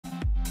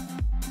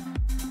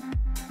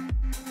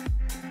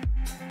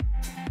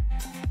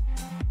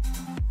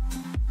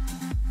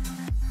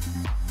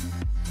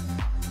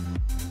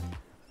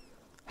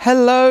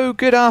Hello,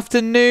 good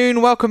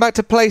afternoon. Welcome back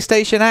to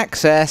PlayStation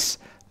Access.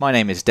 My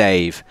name is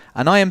Dave,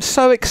 and I am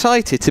so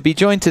excited to be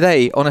joined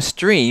today on a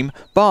stream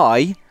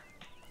by...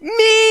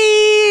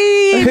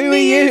 Me! Who are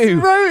you?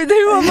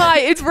 Who am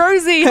I? It's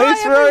Rosie.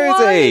 It's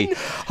Rosie. Everyone.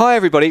 Hi,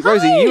 everybody. Hi.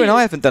 Rosie, you and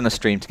I haven't done a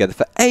stream together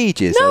for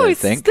ages, I don't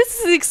think. This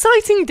is an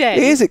exciting day.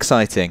 It is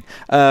exciting.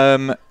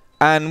 And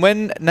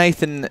when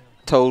Nathan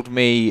told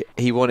me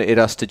he wanted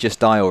us to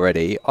just die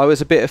already, I was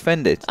a bit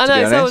offended, I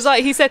know, so I was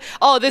like, he said,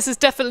 oh, this is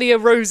definitely a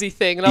Rosie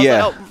thing. And I was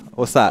like, oh,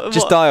 what's that?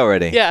 Just what? die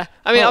already? Yeah.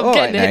 I mean, I'm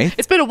getting right, it. Nate.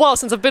 It's been a while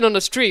since I've been on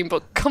a stream,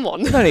 but come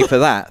on. No need for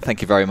that.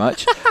 Thank you very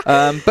much.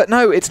 But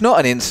no, it's not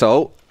an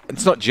insult.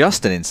 It's not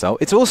just an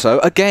insult. It's also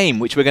a game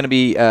which we're going to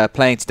be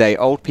playing today,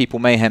 Old People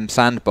Mayhem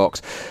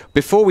Sandbox.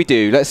 Before we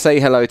do, let's say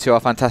hello to our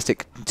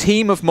fantastic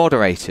team of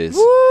moderators.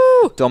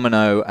 Woo!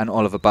 Domino and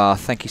Oliver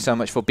Bath, thank you so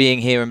much for being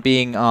here and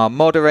being our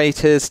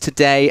moderators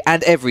today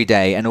and every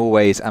day and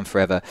always and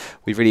forever.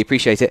 We really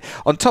appreciate it.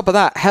 On top of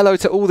that, hello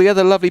to all the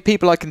other lovely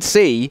people I can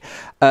see.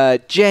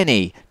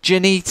 Jenny,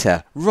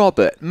 Janita,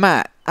 Robert,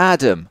 Matt,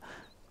 Adam,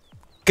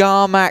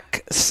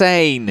 Garmac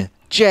Sane,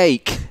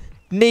 Jake,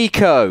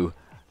 Nico.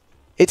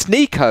 It's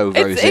Nico,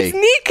 Rosie. It's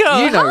Nico.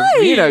 Hi.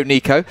 You know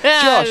Nico.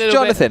 Yeah, Josh,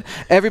 Jonathan.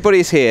 Everybody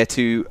is here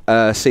to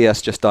see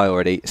us just die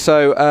already.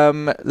 So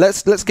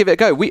let's give it a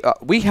go.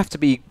 We have to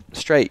be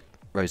straight,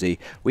 Rosie.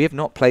 We have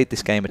not played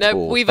this game at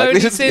all. We've only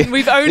seen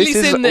this. This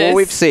is all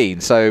we've seen.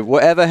 So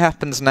whatever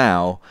happens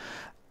now,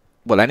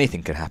 well,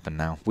 anything could happen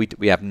now.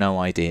 We have no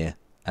idea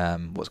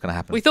what's going to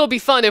happen. We thought it'd be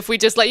fun if we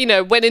just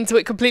went into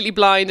it completely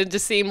blind and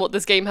just seen what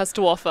this game has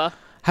to offer.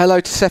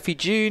 Hello to Seffi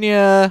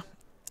Jr.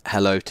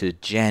 Hello to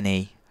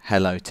Jenny.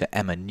 Hello to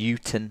Emma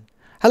Newton.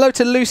 Hello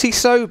to Lucy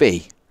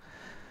Sobey.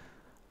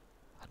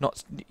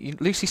 Not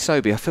Lucy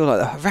Sobey. I feel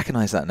like I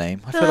recognise that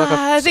name. I feel like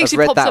I've she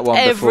read pops that up one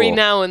every before.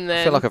 now and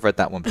then. I feel like I've read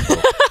that one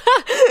before,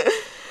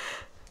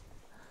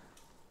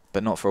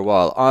 but not for a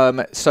while.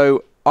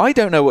 So I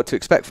don't know what to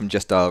expect from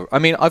Just Dial. I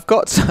mean, I've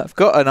got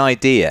an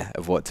idea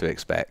of what to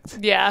expect.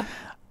 Yeah.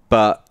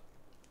 But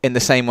in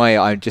the same way,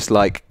 I'm just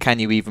like, can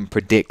you even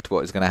predict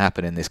what is going to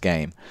happen in this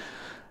game?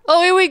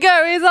 Oh, here we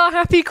go. Here's our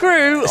happy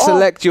crew.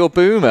 Select your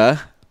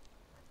boomer.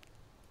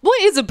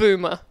 What is a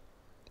boomer?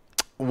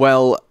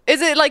 Well...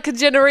 Is it like a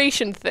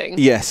generation thing?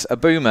 Yes, a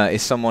boomer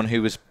is someone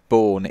who was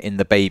born in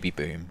the baby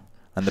boom.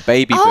 And the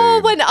baby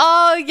boom...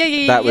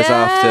 Yeah. That was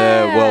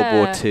after World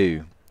War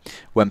II,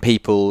 when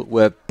people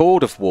were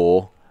bored of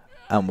war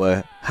and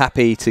were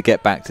happy to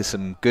get back to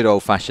some good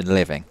old-fashioned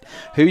living.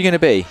 Who are you going to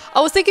be?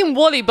 I was thinking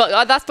Wally,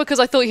 but that's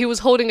because I thought he was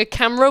holding a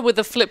camera with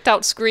a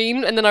flipped-out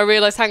screen, and then I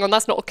realised, hang on,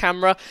 that's not a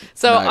camera.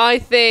 So No. I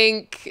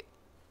think...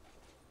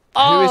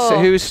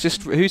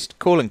 Who's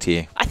calling to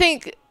you? I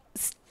think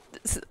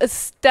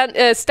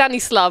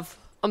Stanislav,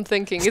 I'm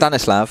thinking.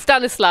 Stanislav?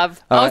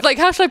 Stanislav. I was like,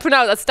 how should I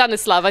pronounce that?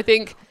 Stanislav. I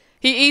think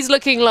he's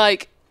looking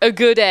like a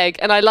good egg,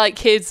 and I like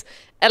his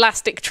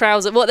elastic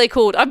trousers. What are they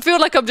called? I feel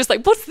like I'm just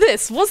like, what's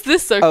this? What's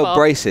this so far? Oh,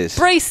 braces.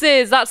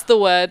 Braces, that's the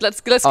word. Let's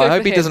go I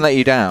hope for he him. doesn't let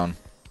you down.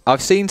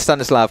 I've seen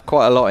Stanislav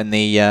quite a lot in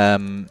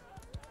the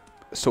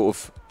sort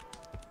of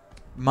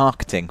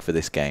marketing for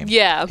this game.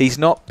 Yeah. He's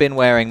not been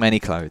wearing many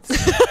clothes.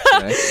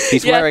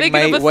 He's wearing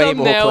way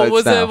more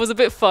clothes now. Was a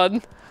bit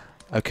fun.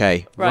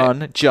 Okay, Right.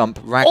 Run, jump,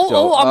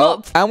 ragdoll. I'm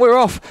up. And we're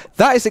off.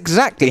 That is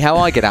exactly how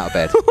I get out of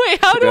bed. Wait,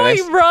 how do I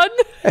run?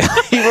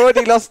 You've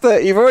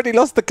already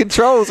lost the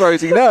controls,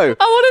 Rosie. No.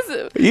 Oh, what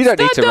is it? You don't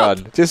need to Stand up.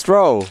 run. Just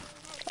roll.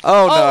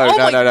 Oh,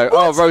 no. What?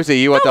 Oh, Rosie,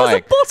 you are That was a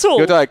dying. bottle.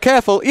 You're dying.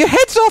 Careful. Your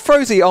head's off,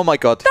 Rosie. Oh, my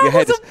God. Your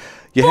head has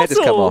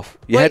come bottle. off.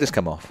 Your Wait. head has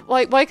come off.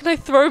 Why can I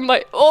throw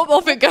my... Oh,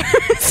 off it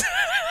goes.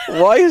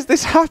 Why is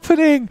this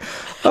happening?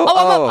 I'm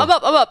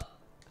up.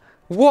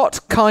 What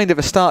kind of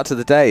a start to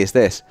the day is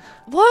this?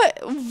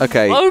 What?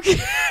 Okay. Okay.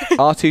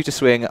 R2 to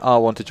swing,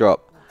 R1 to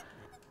drop.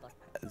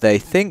 They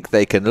think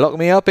they can lock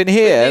me up in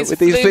here with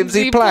these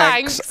flimsy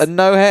planks and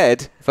no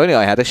head. If only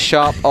I had a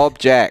sharp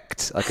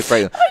object, I could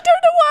break them. I don't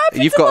know what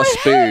happened. You've to got a my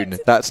spoon.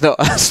 head. That's not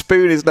a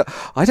spoon. Is not.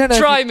 I don't know.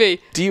 Try me.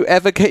 Do you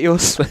ever get your?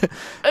 Do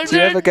you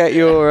ever get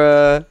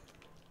your?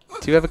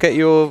 Do you ever get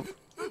your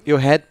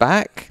head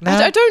back now?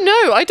 I don't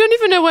know. I don't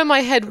even know where my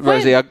head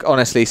went. Rosie,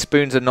 honestly,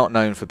 spoons are not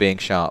known for being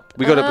sharp.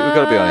 We got to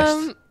be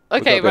honest.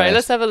 Okay, right.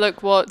 Let's have a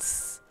look.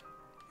 What's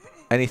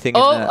anything?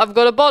 In there? I've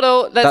got a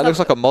bottle. That looks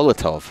like a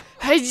Molotov.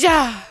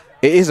 Yeah.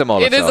 It is a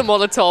Molotov. It is a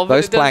Molotov.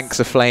 Those planks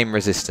are flame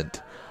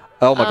resistant.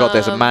 Oh my God,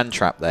 there's a man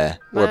trap there,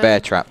 or a bear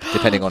trap,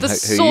 depending on who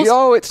you...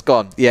 Oh, it's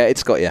gone. Yeah,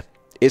 it's got you.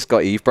 It's got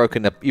you. You've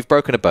broken a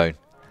bone.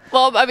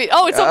 Well, I mean,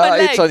 it's on my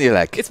leg. It's on your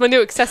leg. It's my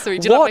new accessory.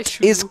 Do you like my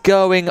shoe? What is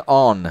going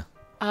on?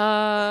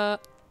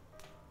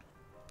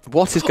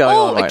 What is going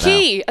on right now? Oh, a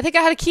key. I think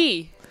I had a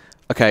key.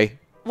 Okay.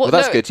 Well,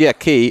 that's good. Yeah,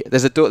 key.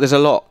 There's a door. There's a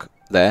lock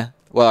there.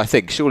 Well, I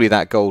think surely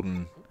that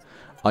golden...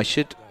 I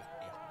should...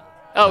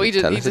 Oh, he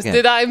just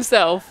did that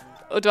himself.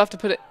 Or do I have to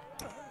put it...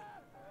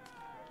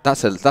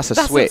 That's a switch. That's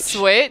a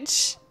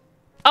switch.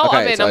 Oh,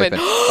 Okay, I'm in.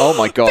 Oh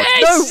my god.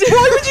 Fish! No,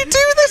 why would you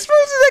do this,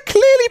 Rosie? They're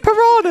clearly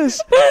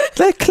piranhas.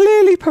 They're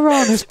clearly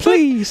piranhas,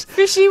 please.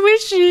 Fishy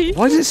wishy.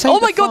 Why does it say Oh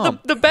the my god, farm?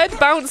 the bed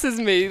bounces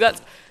me.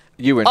 That's...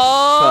 You were in such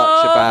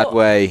a bad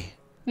way.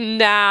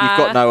 Nah. You've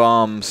got no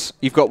arms.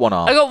 You've got one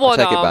arm. I got one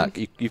I'll take arm. it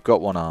back. You've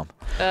got one arm.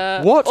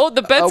 What? Oh,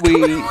 the bed's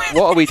coming.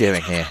 What are we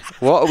doing here?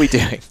 What are we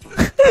doing?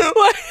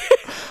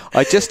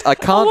 I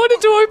can't. I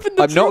wanted to open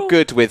the I'm not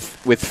good with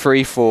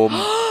freeform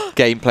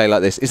gameplay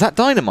like this. Is that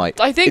dynamite?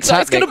 I think it's so.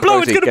 It's going to blow.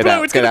 Rosie, It's going to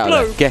blow. It's going to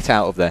blow. Get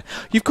out of there.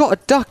 You've got a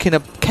duck in a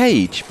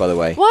cage, by the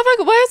way. Why have I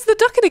got? Where's the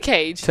duck in a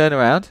cage? Turn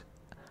around.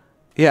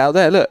 Yeah, out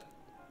there. Look.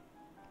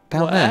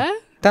 Down there.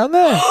 Down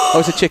there. Oh,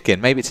 it's a chicken.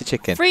 Maybe it's a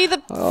chicken. Free it.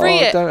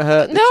 Don't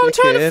hurt the No, I'm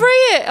trying to chicken. free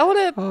it. I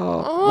want to.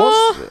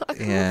 What's I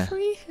can't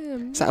free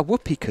him. Is that a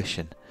whoopee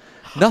cushion?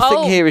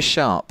 Nothing here is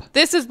sharp.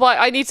 This is why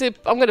I need to.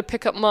 I'm going to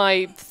pick up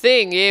my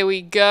thing. Here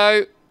we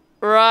go.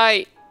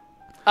 Right.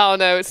 Oh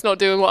no, it's not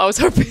doing what I was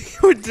hoping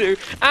it would do.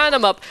 And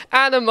I'm up.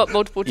 And I'm up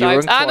multiple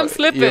times. And I'm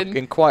slipping. You're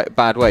in quite a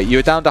bad way.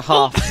 You're down to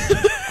half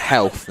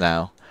health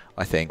now,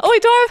 I think. Oh, I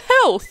don't have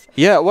health.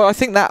 Yeah, well, I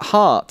think that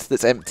heart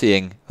that's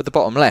emptying at the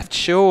bottom left,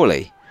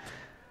 surely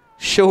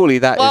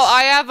that is... Well,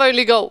 I have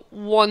only got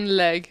one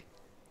leg.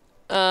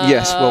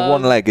 Yes, well,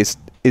 one leg is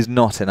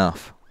not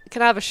enough.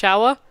 Can I have a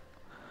shower?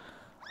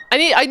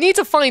 I need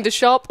to find a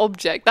sharp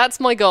object. That's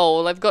my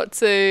goal. I've got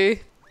to...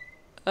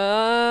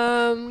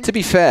 To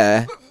be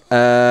fair,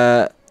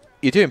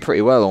 you're doing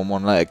pretty well on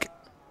one leg.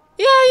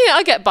 Yeah,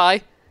 I get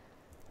by.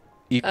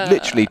 You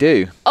literally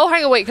do. Oh,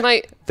 hang on, wait, can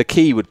I... The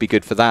key would be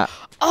good for that.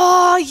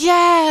 Oh,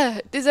 yeah!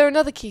 Is there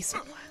another key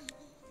somewhere?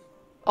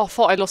 Oh, I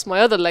thought I lost my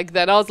other leg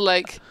then. I was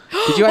like...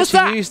 Did you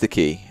actually use the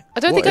key? I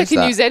don't think I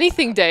can use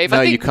anything, Dave. No,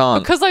 I think you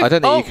can't. Because I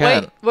don't think you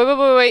can.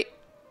 Wait.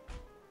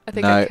 I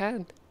think I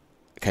can.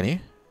 Can you?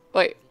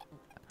 Wait.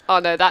 Oh,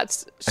 no,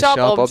 that's sharp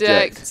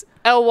object.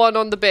 L1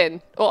 on the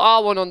bin. Or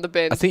R1 on the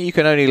bin. I think you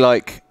can only,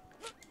 like...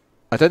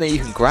 I don't think you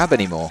can grab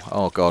anymore.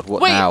 Oh, God.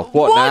 What now?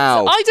 What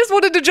now? I just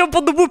wanted to jump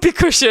on the whoopee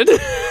cushion.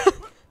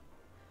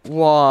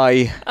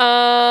 Why?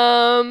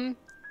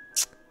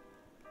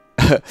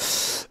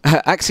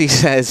 Axie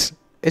says,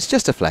 it's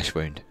just a flesh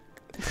wound.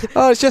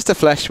 Oh, it's just a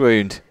flesh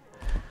wound.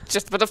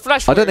 Just for the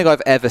flesh wound. I don't think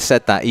I've ever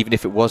said that, even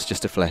if it was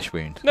just a flesh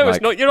wound. No,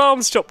 it's not. Your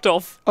arm's chopped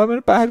off. I'm in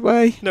a bad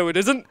way. No, it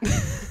isn't.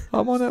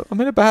 I'm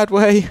in a bad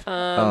way.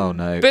 Oh,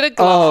 no. Bit of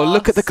glass. Oh,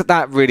 look at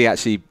that really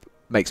actually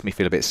makes me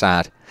feel a bit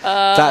sad.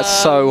 That's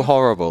so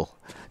horrible.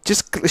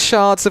 Just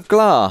shards of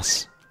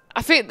glass.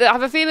 I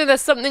have a feeling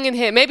there's something in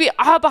here. Maybe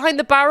behind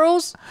the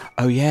barrels.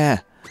 Oh yeah.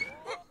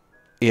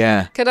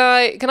 Yeah. Can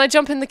I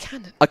jump in the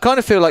cannon? I kind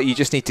of feel like you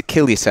just need to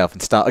kill yourself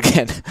and start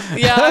again.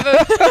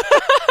 Yeah.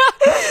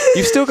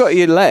 You've still got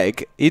your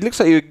leg. It looks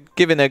like you're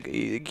giving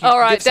a. All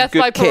right, death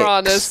by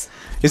piranhas.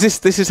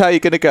 This is how you're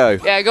gonna go?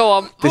 Yeah, go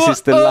on. This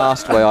is the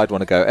last way I'd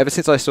want to go. Ever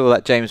since I saw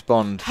that James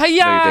Bond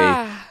movie,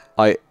 are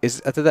they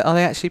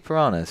actually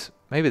piranhas?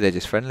 Maybe they're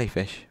just friendly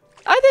fish.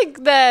 I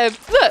think they're...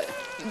 Look.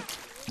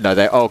 No,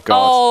 they're... Oh,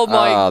 God. Oh,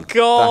 my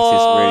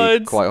God. That is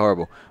really quite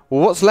horrible.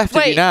 Well, what's left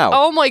of you now?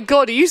 Oh, my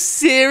God. Are you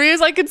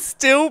serious? I can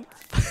still...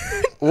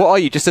 What are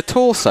you, just a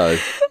torso?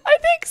 I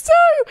think so.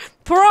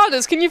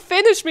 Piranhas, can you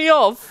finish me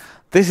off?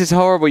 This is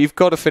horrible. You've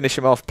got to finish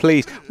him off,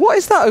 please. What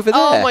is that over there?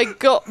 Oh, my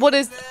God. What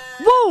is...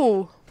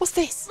 Whoa. What's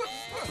this?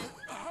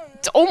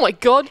 Oh, my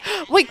God.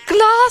 Wait,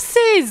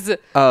 glasses.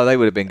 Oh, they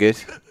would have been good.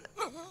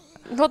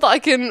 Not that I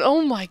can...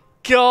 Oh, my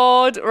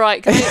God.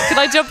 Right, can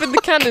I jump in the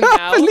cannon now? I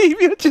can't believe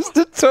you're just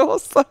a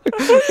torso.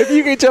 If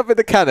you can jump in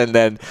the cannon,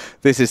 then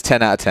this is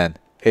 10 out of 10.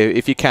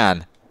 If you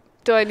can.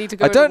 Do I need to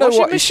go I don't know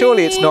what... machine?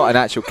 Surely it's not an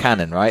actual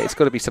cannon, right? It's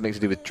got to be something to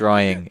do with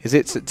drying. Does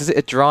it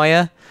a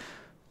dryer?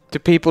 Do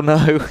people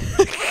know?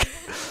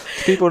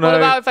 People know. What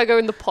about if I go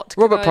in the pot?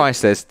 Robert Price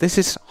says, this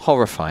is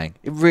horrifying.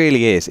 It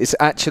really is. It's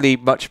actually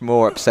much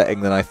more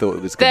upsetting than I thought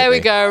it was going to be.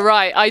 There we go.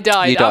 Right, I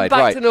died. You died. I'm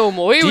back to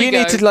normal. Here we go. Do you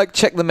need to like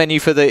check the menu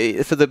for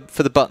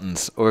the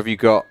buttons, or have you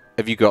got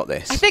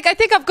this? I think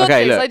I've got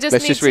okay, this. Look, I just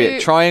let's need just read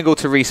it. Triangle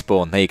to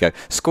respawn. There you go.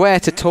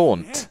 Square to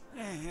taunt.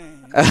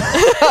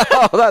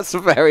 Oh, that's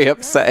very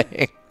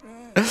upsetting.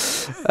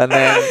 And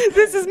then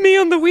this is me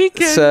on the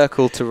weekend.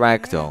 Circle to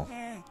ragdoll.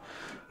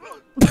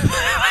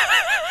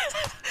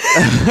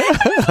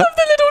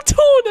 The little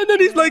taunt, and then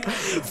he's like,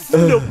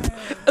 flump.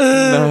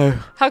 No.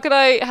 How can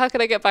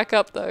I get back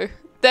up though?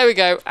 There we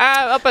go.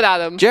 Up and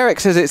Adam. Jarek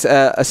says it's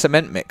a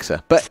cement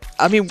mixer, but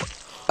I mean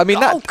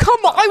that. Oh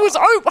come on!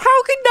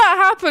 How can that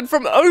happen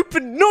from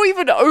not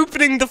even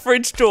opening the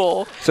fridge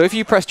door? So if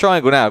you press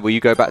triangle now, will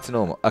you go back to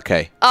normal?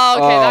 Okay. Oh,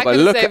 okay. That but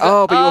look.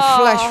 But your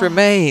flesh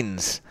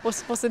remains.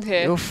 What's in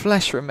here? Your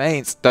flesh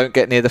remains. Don't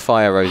get near the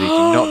fire, Rosie. Do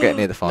not get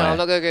near the fire. No, I'm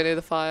not gonna go near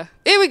the fire.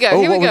 Here we go.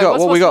 Oh, Here we go.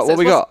 What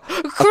we got?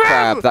 A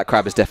crab. That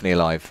crab is definitely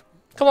alive.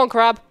 Come on,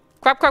 crab.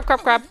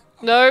 Crab.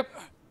 Nope.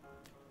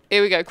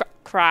 Here we go.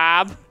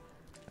 Crab.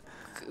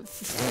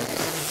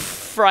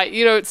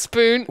 Right,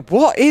 spoon.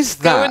 What is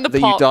that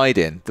that pot. you died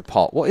in? The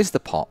pot. What is the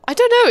pot? I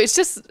don't know. It's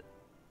just...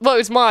 Well,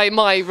 it's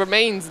my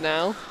remains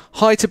now.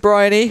 Hi to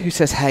Bryony, who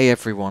says, hey,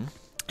 everyone.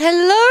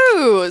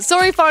 Hello.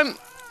 Sorry if I'm...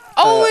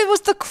 Oh, it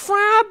was the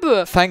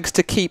crab. Thanks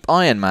to Keep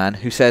Iron Man,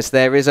 who says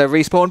there is a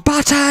respawn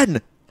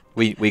button.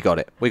 We got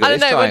it. We got it. I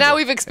don't know, but now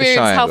we've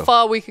experienced how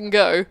far we can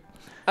go.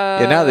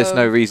 Yeah, now there's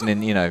no reason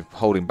in, you know,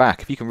 holding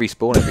back. If you can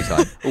respawn every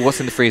time. Oh, what's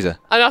in the freezer?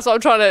 And that's what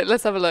I'm trying to...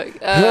 Let's have a look.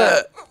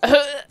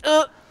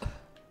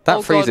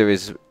 That freezer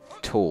is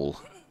tall.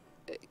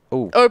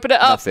 Oh, open it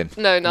up. Nothing.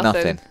 No,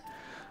 nothing.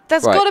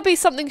 There's got to be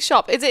something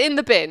sharp. Is it in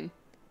the bin?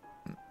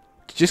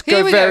 Just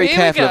go very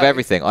careful of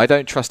everything. I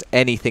don't trust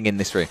anything in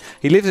this room.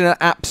 He lives in an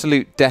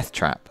absolute death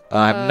trap.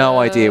 I have no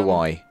idea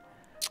why.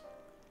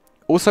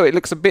 Also, it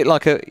looks a bit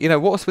like a, you know,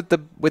 what's with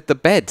the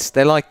beds?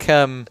 They're like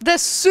they're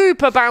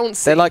super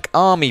bouncy. They're like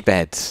army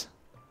beds.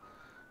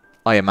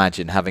 I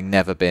imagine, having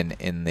never been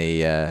in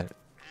the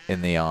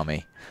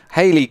army.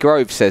 Haley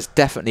Grove says,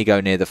 definitely go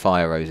near the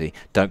fire, Rosie.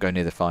 Don't go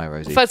near the fire,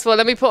 Rosie. First of all,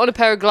 let me put on a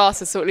pair of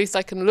glasses so at least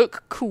I can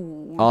look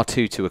cool.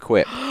 R2 to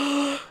equip.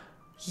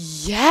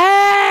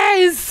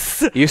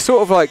 Yes! You're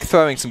sort of like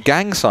throwing some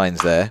gang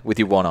signs there with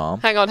your one arm.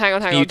 Hang on.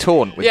 You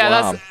taunt with one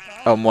arm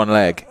on one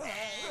leg.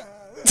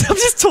 I'm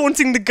just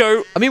taunting the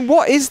goat. I mean,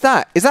 what is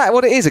that? Is that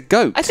what it is, a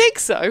goat? I think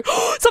so.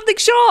 Something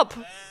sharp.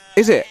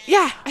 Is it?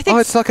 Yeah, I think. Oh,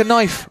 it's like a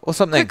knife or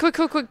something. Quick,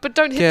 but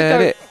don't hit the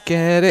goat.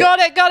 Get it.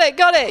 Got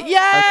it.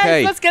 Yes,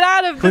 okay. Let's get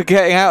out of We're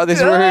getting out of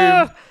this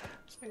room.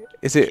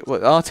 Is it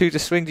what, R2 to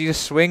swing? Do you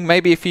just swing?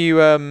 Maybe if you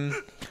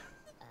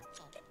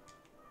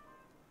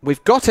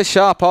We've got a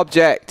sharp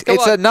object.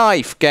 It's a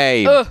knife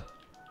game.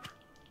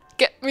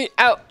 Get me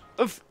out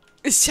of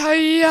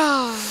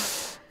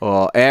Shaya.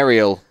 Oh,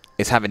 Ariel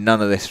is having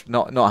none of this.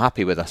 Not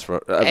happy with us,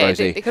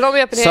 Rosie. It can all be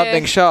up in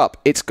Something here. sharp.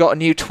 It's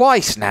gotten you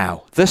twice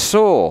now. The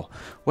saw.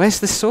 Where's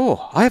the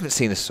saw? I haven't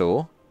seen a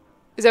saw.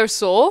 Is there a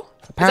saw?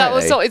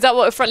 Apparently. Is that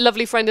what a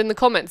lovely friend in the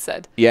comments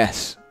said?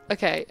 Yes.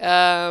 Okay.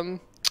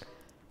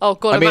 Oh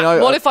god. I mean,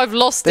 what if I've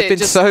lost it? There's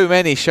been so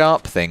many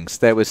sharp things.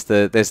 There's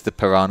the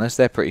piranhas.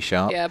 They're pretty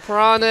sharp. Yeah,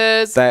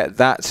 piranhas.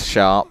 That's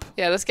sharp.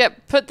 Yeah, let's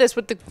put this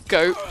with the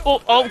goat.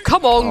 Oh,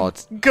 come on,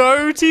 God.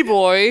 Goaty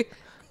boy.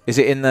 Is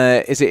it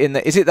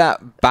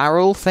that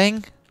barrel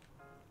thing?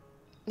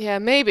 Yeah,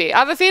 maybe. I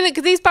have a feeling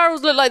because these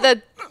barrels look like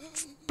they're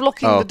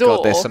blocking the door. Oh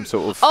god, there's some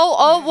sort of.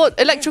 What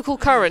electrical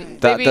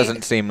current? That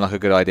doesn't seem like a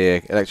good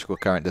idea. Electrical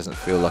current doesn't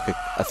feel like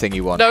a thing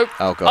you want. Nope.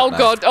 Oh god. Oh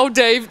god. Oh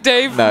Dave.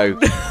 No.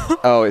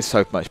 Oh, it's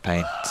so much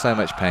pain. So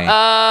much pain.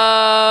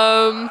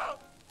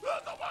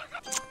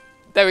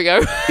 There we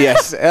go.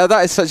 Yes,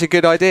 that is such a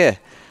good idea.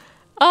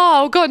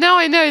 Oh god, now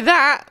I know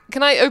that.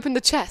 Can I open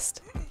the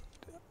chest?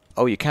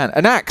 Oh, you can.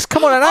 An axe.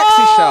 Come on, an axe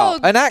is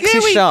sharp. An axe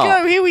is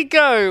sharp. Here we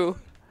go.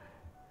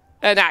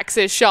 An axe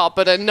is sharp,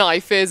 but a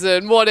knife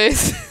isn't. What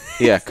is?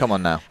 Yeah, come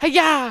on now.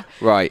 Yeah.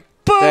 Right.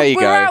 Boom, there you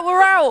go.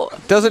 We're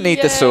out. Doesn't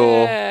need the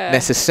saw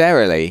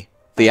necessarily.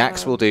 The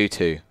axe will do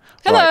too.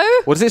 Hello.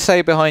 Right. What does it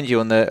say behind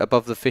you on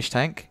above the fish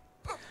tank?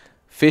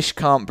 Fish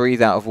can't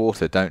breathe out of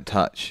water. Don't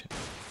touch.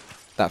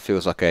 That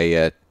feels like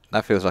a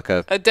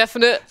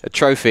definite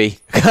trophy.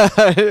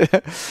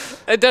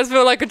 It does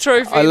feel like a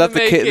trophy. I love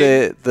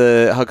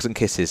the hugs and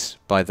kisses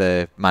by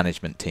the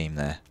management team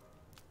there.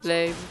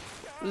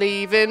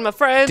 Leaving my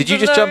friends. Did you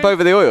just jump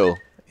over the oil?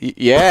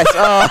 Yes.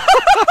 Oh.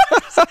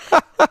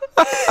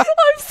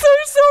 I'm so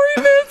sorry,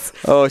 Vince.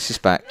 Oh, she's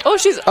back. Oh,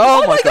 she's.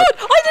 Oh my god!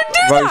 I didn't do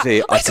that.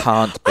 Rosie, I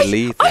can't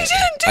believe it. I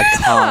didn't do that.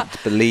 I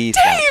can't believe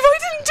Dave, that. I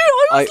didn't do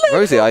it. I was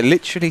Rosie, I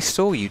literally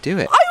saw you do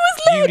it. I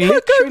was letting You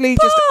her go literally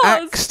just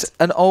past. axed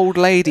an old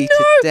lady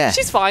to death.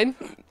 She's fine.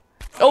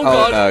 Oh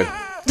god. No.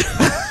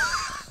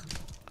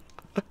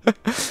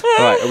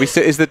 Right,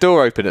 is the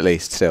door open at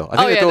least still? I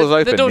think the door's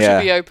open. The door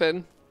should be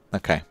open.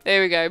 Okay.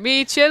 There we go.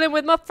 Me chilling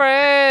with my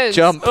friends.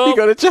 Jump. You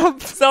got to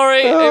jump.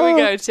 Sorry. There we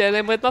go.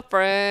 Chilling with my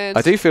friends.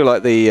 I do feel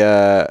like the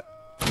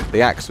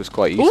axe was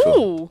quite useful.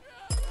 Ooh.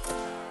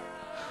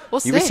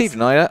 What's You this? received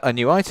a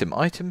new item.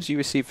 Items you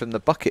received from the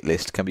bucket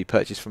list can be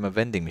purchased from a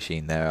vending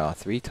machine. There are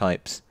 3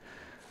 types.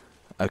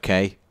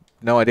 Okay.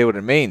 No idea what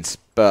it means,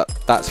 but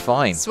that's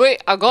fine.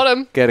 Sweet. I got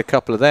him. Get a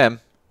couple of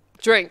them.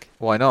 Drink.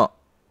 Why not?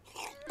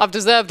 I've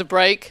deserved a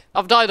break.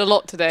 I've died a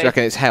lot today. Do you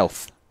reckon it's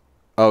health?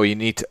 Oh, you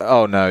need to...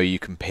 Oh, no, you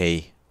can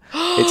pee.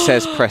 It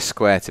says press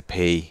square to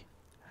pee.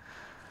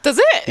 Does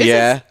it?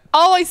 Yeah.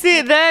 Oh, I see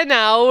it there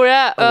now.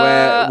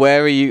 Yeah.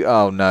 Where are you?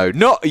 Oh, no.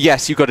 Not...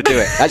 Yes, you've got to do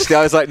it. Actually,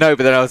 I was like, no,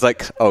 but then I was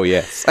like, oh,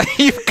 yes.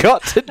 You've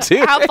got to do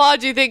it. How much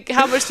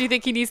do you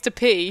think he needs to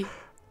pee?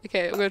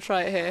 Okay, I'm going to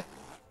try it here.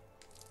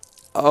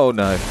 Oh,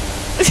 no.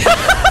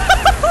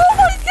 Oh,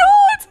 my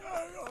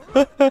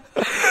God.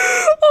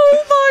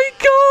 Oh, my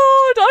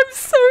God. I'm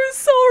so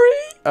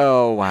sorry.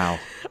 Oh, wow.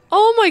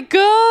 Oh, my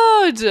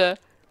God.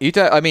 You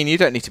don't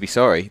need to be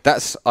sorry.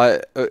 That's...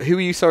 who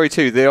are you sorry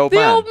to? The old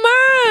man? The old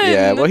man.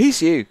 Yeah, well,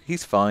 he's you.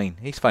 He's fine.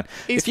 He's fine.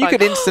 If you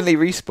could instantly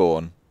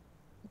respawn...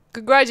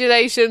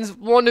 Congratulations,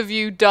 one of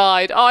you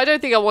died. Oh, I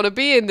don't think I want to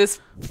be in this.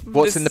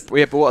 What's in the...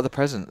 Yeah, but what are the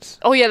presents?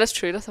 Oh, yeah, that's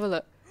true. Let's have a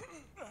look.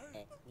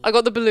 I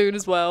got the balloon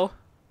as well.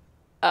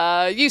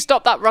 You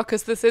stop that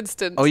ruckus this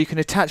instant. Oh, you can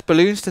attach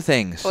balloons to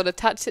things. I would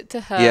attach it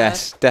to her.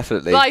 Yes,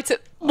 definitely. Right.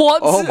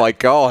 What? Oh, my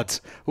God.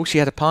 Oh, she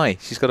had a pie.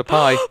 She's got a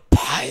pie.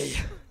 Pie.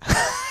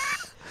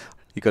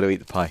 You got to eat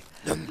the pie.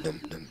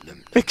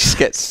 It just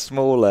gets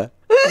smaller.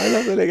 I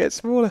love that it gets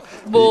smaller.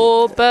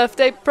 More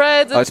birthday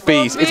presents. Oh, it's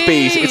bees. For It's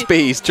bees. me. It's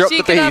bees. Drop She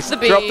the can have bees.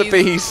 the Drop the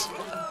bees. bees.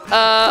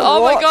 Oh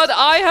my What? god,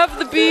 I have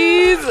the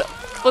bees.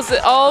 What's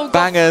it? Oh, God.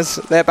 Bangers.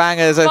 They're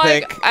bangers, I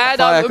think.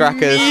 And I'm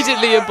Firecrackers.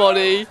 immediately a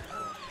body.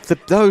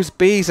 Those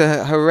bees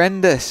are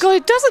horrendous. God,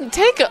 it doesn't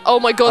take it. Oh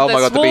my god, Oh my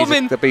they're god,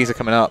 swarming. the bees are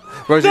coming up.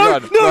 Rosie, No,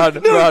 run, no, run,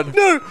 no, run.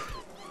 no.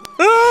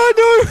 Ah,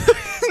 no.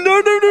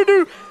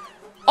 No.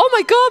 Oh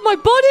my god, my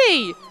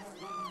body.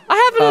 I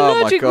have an Oh my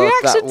allergic God,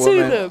 that reaction to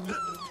woman. them.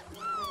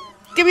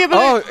 Give me a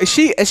minute. Oh, is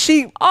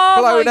she Oh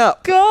blown my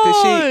up?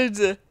 god.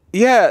 Did she?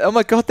 Yeah. Oh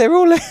my god, they're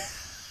all.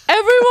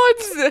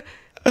 Everyone's.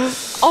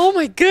 Oh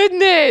my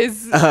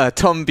goodness.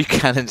 Tom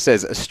Buchanan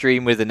says a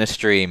stream within a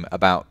stream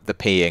about the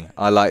peeing.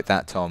 I like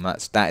that, Tom.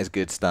 That is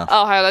good stuff.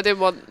 Oh, hell, I didn't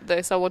want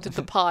this. I wanted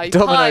the pie.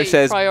 Domino Pie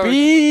says priority.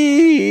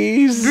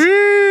 bees.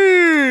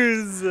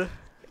 Bees.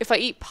 If I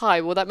eat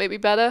pie, will that make me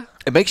better?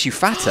 It makes you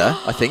fatter.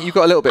 I think you've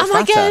got a little bit Am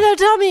I fatter. getting a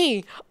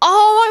tummy?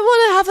 Oh, I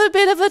want to have a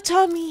bit of a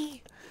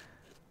tummy.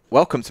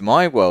 Welcome to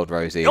my world,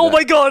 Rosie. Oh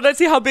my god, let's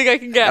see how big I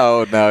can get.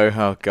 Oh no!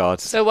 Oh god!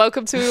 So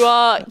welcome to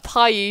our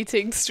pie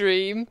eating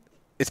stream.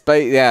 It's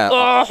yeah.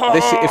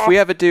 If we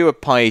ever do a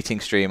pie eating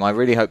stream, I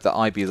really hope that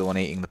I be the one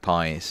eating the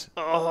pies.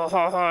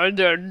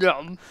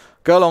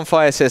 Girl on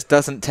Fire says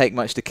doesn't take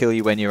much to kill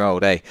you when you're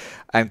old, eh?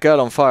 And Girl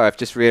on Fire, I've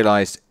just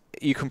realised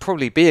you can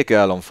probably be a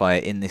Girl on Fire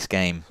in this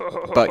game,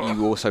 but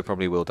you also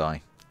probably will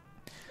die.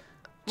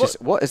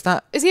 Just what is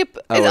that? Is he? It's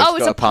It's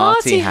got a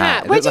party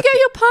hat. It Where'd you looks get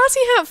your party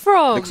hat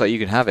from? Looks like you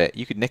can have it.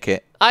 You could nick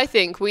it. I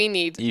think we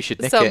need. You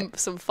should nick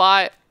some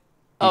fire. You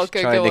Oh, should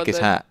go try and on nick his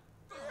then. hat.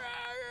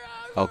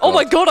 Oh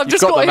my god, I've You've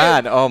just got the him.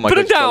 man. Oh my Put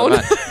god. him down.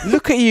 You've got the man.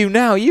 Look at you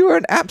now. You are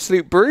an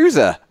absolute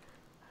bruiser.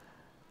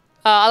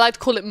 I like to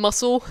call it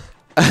muscle.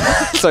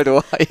 So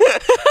do I.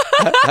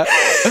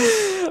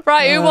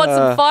 Right, who wants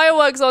some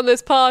fireworks on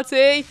this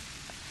party?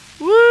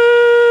 Woo!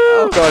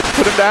 Oh god,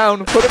 put him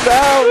down. Put him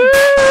down.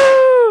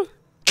 Woo!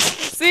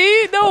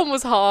 See, no one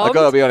was harmed. I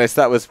gotta be honest,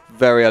 that was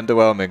very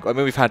underwhelming. I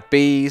mean, we've had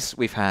bees,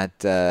 we've had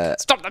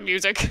Stop the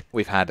music.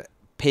 we've had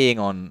peeing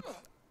on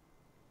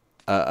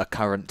a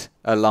current,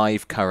 a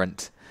live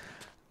current.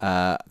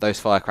 Those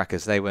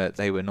firecrackers, they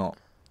were not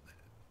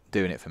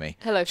doing it for me.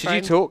 Hello, Should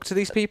friend. you talk to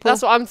these people?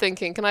 That's what I'm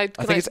thinking. Can I?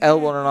 I think it's L1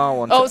 and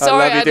R1. Oh,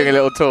 sorry, I love you I doing a didn't-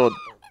 little taunt.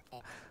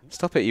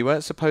 Stop it! You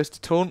weren't supposed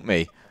to taunt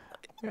me.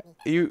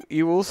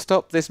 You all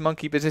stop this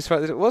monkey business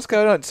right there. What's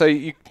going on? So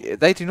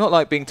they do not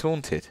like being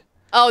taunted.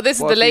 Oh, this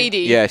is the lady.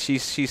 Yeah,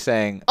 she's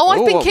saying. Oh,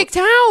 I've been kicked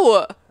out.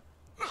 Oh,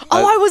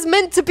 I was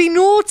meant to be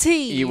naughty.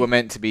 You were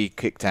meant to be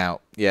kicked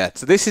out. Yeah.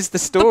 So this is the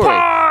story.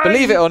 pie!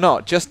 Believe it or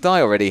not, Just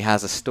Die Already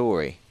has a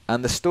story,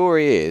 and the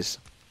story is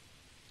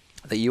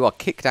that you are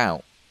kicked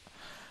out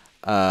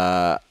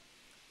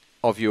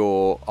of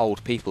your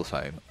old people's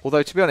home.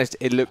 Although to be honest,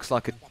 it looks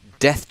like a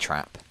death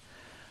trap,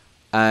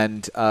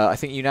 and I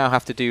think you now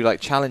have to do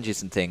like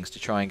challenges and things to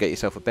try and get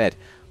yourself a bed.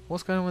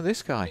 What's going on with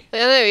this guy? I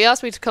know, he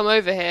asked me to come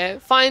over here.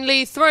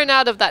 Finally thrown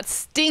out of that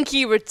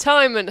stinky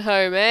retirement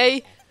home, eh?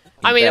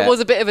 I mean, bet. it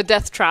was a bit of a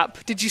death trap.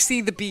 Did you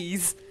see the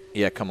bees?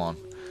 Yeah, come on.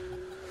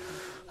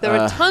 There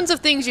are tons of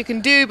things you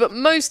can do, but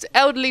most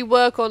elderly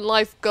work on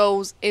life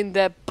goals in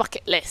their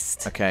bucket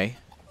list. Okay.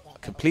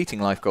 Completing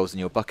life goals in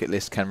your bucket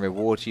list can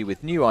reward you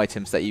with new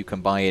items that you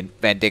can buy in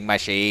vending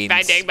machines.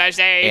 Vending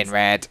machines. In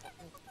red.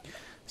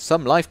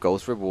 Some life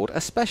goals reward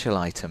a special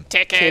item.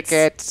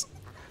 Tickets.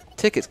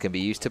 Tickets can be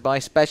used to buy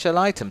special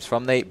items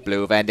from the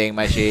blue vending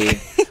machine.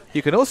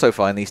 You can also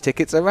find these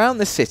tickets around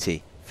the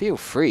city. Feel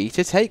free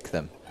to take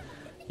them.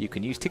 You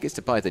can use tickets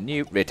to buy the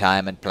new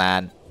retirement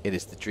plan. It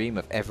is the dream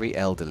of every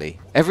elderly.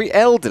 Every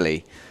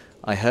elderly?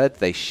 I heard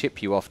they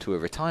ship you off to a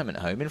retirement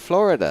home in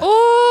Florida.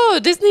 Oh,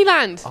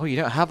 Disneyland. Oh, you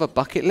don't have a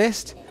bucket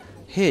list?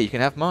 Here, you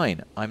can have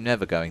mine. I'm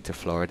never going to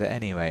Florida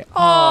anyway.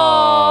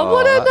 Oh,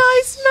 what a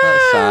nice man.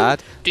 That's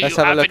sad. Do you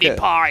have any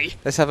pie?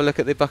 Let's have a look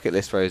at the bucket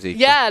list, Rosie.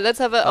 Yeah, let's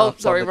have a... Oh,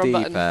 Up sorry, on the wrong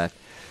button. D-pad.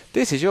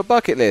 This is your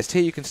bucket list.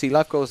 Here you can see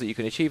life goals that you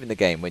can achieve in the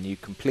game when you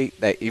complete...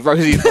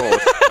 Rosie's bored.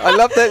 I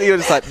love that you're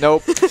just like,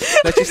 nope.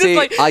 Let you see,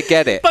 like, I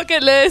get it.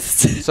 Bucket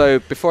list. So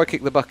before I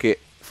kick the bucket,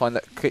 find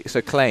that...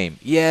 So claim.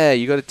 Yeah,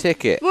 you got a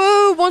ticket.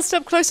 Woo, one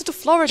step closer to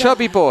Florida.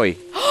 Chubby boy.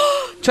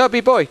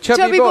 Chubby boy.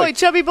 Chubby boy,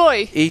 chubby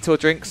boy. Eat or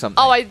drink something.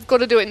 Oh, I've got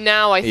to do it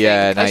now, I think.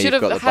 Yeah, now I should you've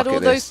have got the had all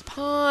bucket those list.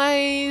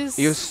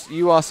 pies.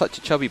 You are such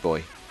a chubby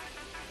boy.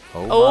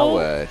 Oh, Oh. my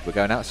word. We're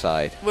going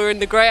outside. We're in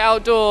the great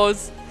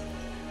outdoors.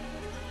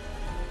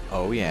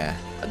 Oh, yeah.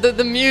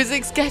 The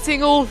music's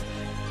getting all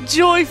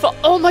joyful.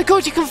 Oh my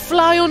god, you can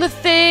fly on a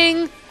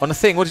thing. On a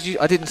thing, what did you...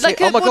 I didn't see...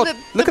 Like Oh, my well, God.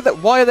 Look at that.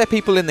 Why are there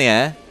people in the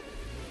air?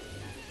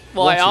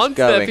 Why What is aren't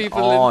there going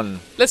people on? in?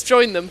 Let's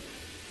join them.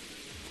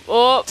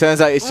 Oh, Turns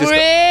out it's just...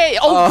 wait.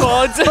 Oh,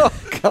 god.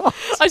 Oh, God.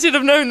 I should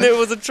have known that it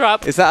was a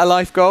trap. Is that a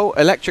life goal?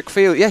 Electric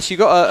field. Yes, you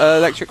got a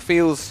electric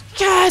fields.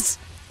 Yes!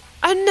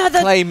 Another...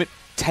 Claim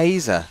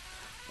taser.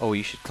 Oh,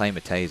 you should claim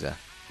a taser.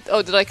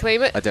 Oh, did I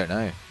claim it? I don't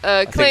know.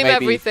 Claim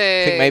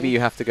everything. I think maybe you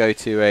have to go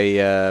to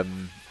a...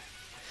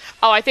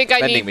 Oh, I think I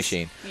need... Vending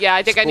machine. Yeah,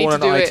 I think I need to do it.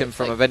 Spawn an item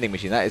from a vending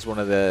machine. That is one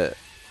of the...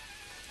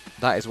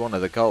 That is one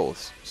of the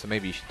goals. So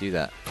maybe you should do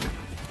that.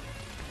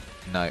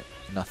 No,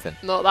 nothing.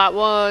 Not that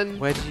one.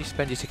 Where did you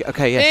spend your ticket?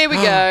 Okay, yes. Here we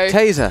go.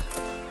 Taser.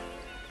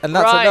 And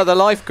that's another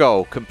life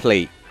goal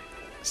complete.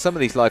 Some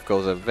of these life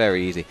goals are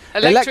very easy.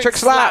 Electric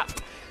slap.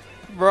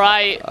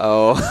 Right.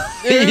 Oh.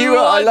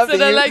 I love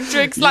an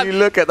electric slap. You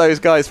look at those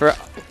guys for...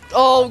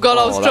 Oh, God,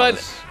 I was trying...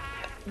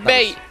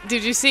 Mate,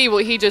 did you see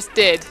what he just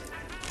did?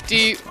 Do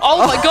you...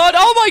 Oh, my God.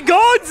 Oh, my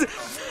God.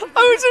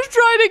 I was just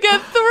trying to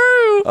get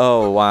through.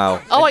 Oh, wow.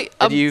 Oh,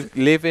 and you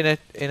live in a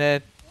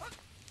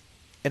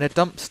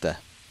dumpster.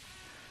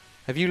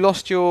 Have you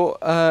lost your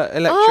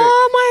electric...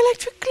 Oh, my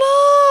electric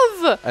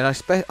glove. And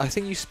I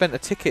think you spent a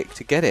ticket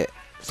to get it.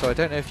 So I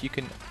don't know if you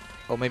can...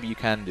 Or maybe you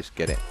can just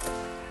get it.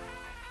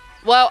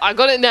 Well, I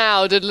got it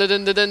now. Dun, dun,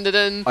 dun, dun, dun,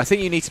 dun. I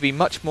think you need to be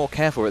much more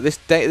careful.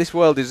 This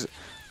world is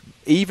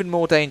even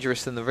more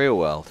dangerous than the real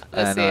world.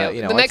 Let's and,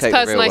 see. The next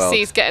person I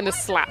see is getting a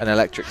slap. An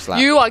electric slap.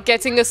 You are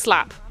getting a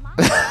slap.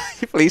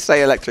 Please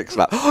say electric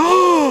slap.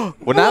 Well,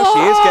 now she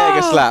is getting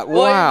a slap. Wow.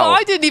 Well,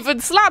 I didn't even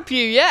slap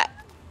you yet.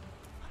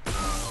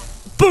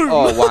 Boom.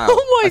 Oh, wow. Oh, my God.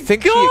 I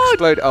think she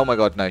exploded. Oh, my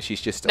God. No,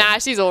 she's just... Nah,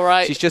 she's all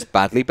right. She's just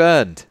badly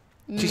burned.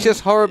 She's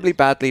just horribly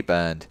badly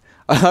burned.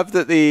 I love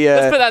that the...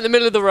 Let's put that in the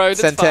middle of the road.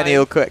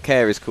 Centennial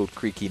care is called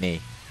Creaky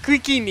Knee.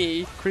 Creaky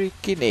Knee.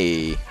 Creaky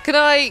Knee. Can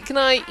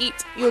I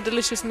eat your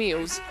delicious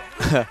meals?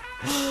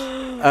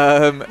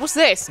 What's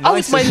this? Nice. Oh,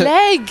 it's my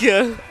leg.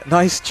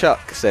 Nice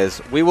Chuck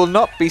says, "We will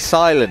not be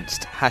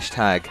silenced."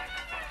 Hashtag.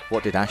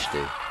 What did Ash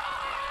do?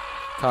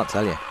 Can't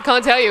tell you.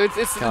 Can't tell you.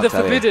 It's the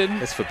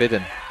forbidden. It's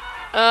forbidden.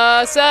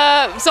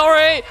 Sir,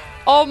 sorry.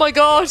 Oh my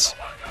gosh.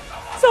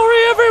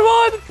 Sorry,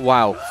 everyone.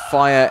 Wow,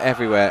 fire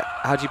everywhere.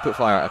 How do you put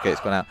fire out? Okay,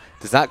 it's gone out.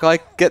 Does that guy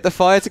get the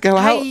fire to go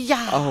out?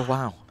 Hi-ya. Oh,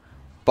 wow.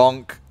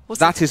 Bonk.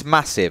 That is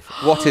massive.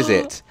 What is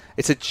it?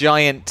 It's a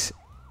giant...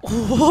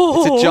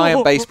 It's a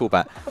giant baseball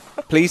bat.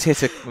 Please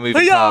hit a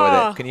moving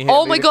car with it. Can you hit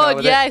Oh a my moving car God,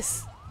 with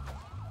yes.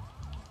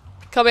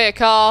 Come here,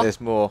 car. There's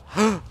more.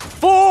 4.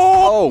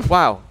 Oh,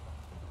 wow.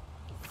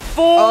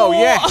 4. Oh,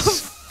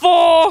 yes.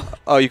 4.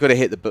 Oh, you've got to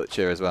hit the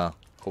butcher as well.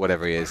 Or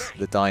whatever he is.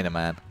 The diner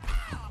man.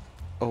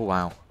 Oh,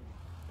 wow.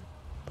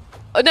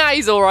 Nah,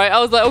 he's all right. I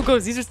was like, oh,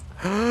 God, he's just...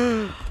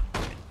 Oh,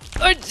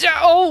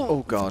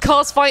 God.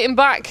 Car's fighting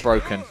back.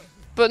 Broken.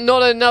 But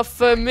not enough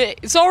for me.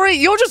 Sorry,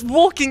 you're just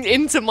walking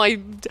into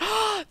my...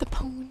 the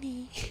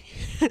pony.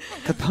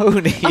 The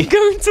pony. I'm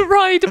going to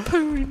ride a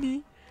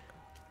pony.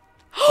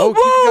 Oh, you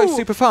can go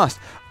super fast.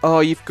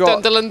 Oh, you've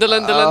got...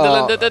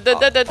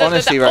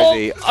 Honestly,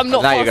 Rosie, I'm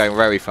not now you're going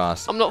very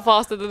fast. I'm not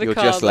faster than the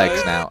car, You're just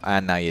legs though. now,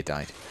 and now you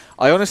died.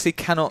 I honestly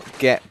cannot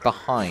get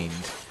behind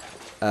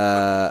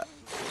the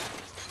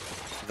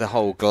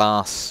whole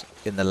glass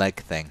in the leg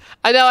thing.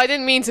 I know, I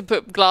didn't mean to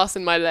put glass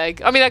in my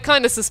leg. I mean, I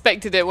kind of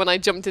suspected it when I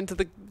jumped into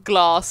the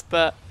glass,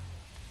 but...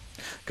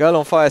 Girl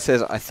on Fire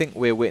says, "I think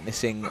we're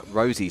witnessing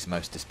Rosie's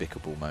most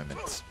despicable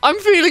moments." I'm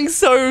feeling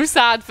so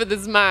sad for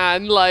this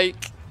man,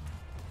 like...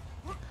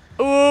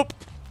 Oop.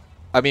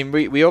 I mean,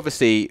 we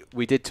obviously,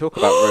 we did talk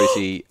about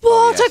Rosie...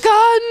 Water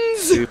guns!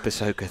 Super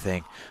Soaker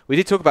thing. We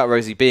did talk about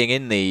Rosie being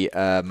in the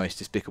most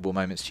despicable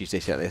moments Tuesday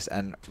set list,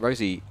 and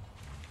Rosie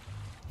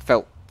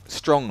felt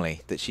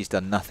strongly that she's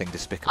done nothing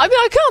despicable. I mean,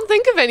 I can't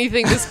think of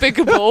anything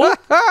despicable.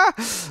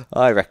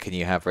 I reckon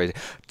you have, Rosie.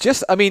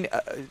 Just, I mean,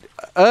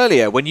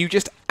 earlier when you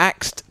just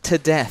axed to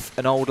death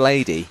an old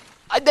lady.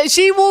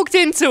 She walked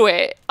into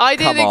it. I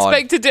didn't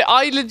expect to do.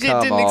 I legit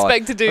didn't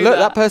expect to do that. Look,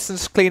 that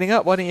person's cleaning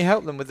up. Why don't you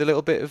help them with a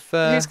little bit of?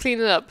 Who's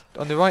cleaning up?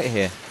 On the right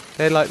here.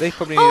 They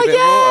probably need a bit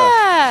of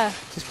water.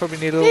 Just probably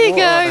need a little water.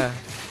 There you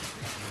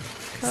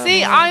go.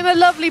 See, I'm a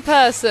lovely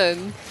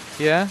person.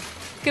 Yeah.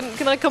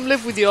 Can I come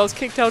live with you? I was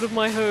kicked out of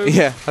my home.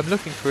 Yeah, I'm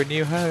looking for a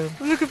new home.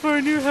 I'm looking for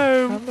a new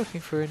home. I'm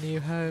looking for a new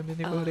home.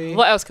 Anybody?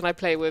 What else can I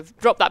play with?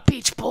 Drop that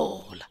peach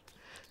ball.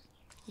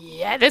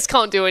 Yeah, this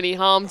can't do any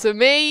harm to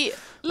me.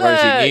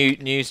 Look. Rosie,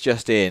 news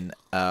just in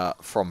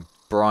from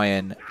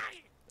Brian.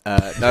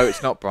 No,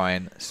 it's not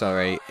Brian.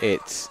 Sorry,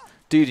 it's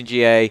Dude in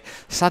GA.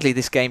 Sadly,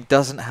 this game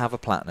doesn't have a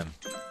platinum.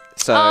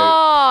 So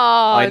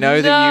I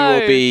know that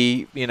you will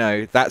be,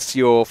 that's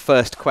your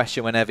first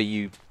question whenever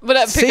you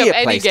see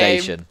a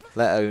PlayStation,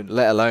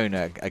 let alone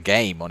a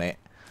game on it.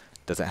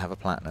 Does it have a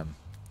platinum?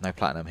 No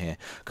platinum here.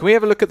 Can we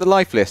have a look at the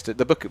life list,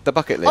 the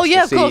bucket list? Oh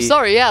yeah, of course.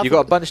 Sorry, yeah. You've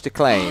got a bunch to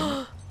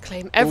claim.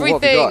 Claim everything.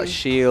 What have you got? A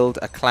shield,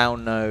 a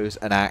clown nose,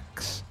 an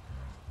axe,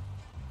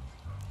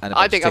 and a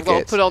bunch I think of I've got to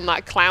tickets. put on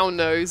that clown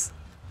nose.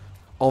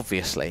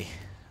 Obviously.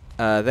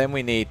 Then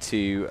we need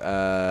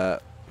to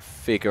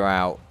figure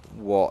out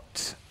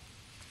what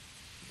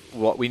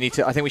we need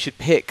to... I think we should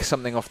pick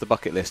something off the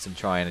bucket list and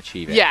try and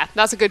achieve it. Yeah,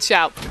 that's a good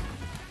shout.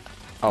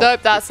 Oh,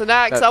 nope, that's an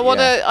axe. I want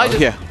to...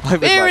 Yeah.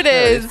 Here it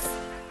is.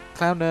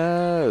 Clown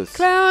nose.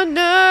 Clown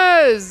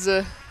nose.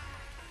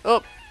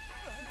 Oh,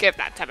 give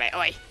that to me.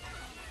 Oi.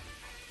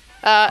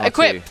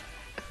 Equip.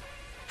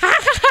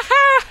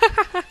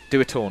 Do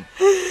a taunt.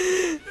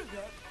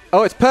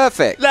 Oh, it's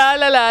perfect. La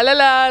la la la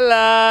la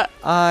la.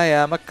 I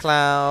am a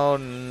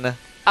clown.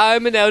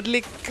 I'm an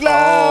elderly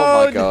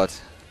clown. Oh my god.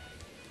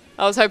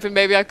 I was hoping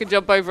maybe I could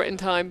jump over it in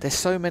time. There's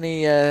so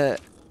many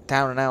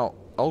down and out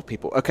old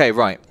people. Okay,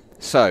 right.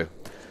 So,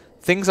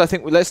 things I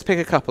think. Let's pick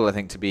a couple. I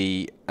think to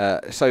be.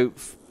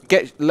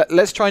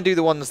 Let's try and do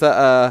the ones that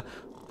are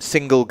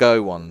single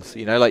go ones.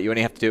 You know, like you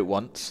only have to do it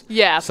once.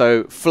 Yeah.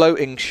 So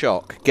floating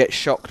shock. Get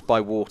shocked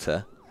by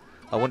water.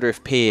 I wonder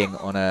if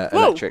peeing on a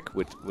electric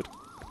would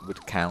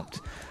count.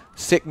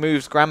 Sick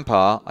moves,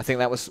 grandpa. I think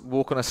that was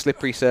walk on a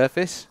slippery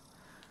surface.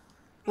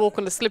 Walk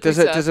on a slippery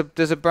surface.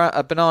 Does a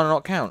banana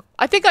not count?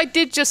 I think I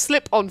did just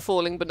slip on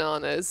falling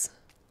bananas.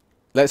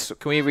 Can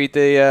we read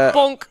the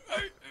bonk?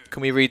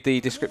 Can we read the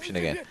description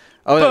again?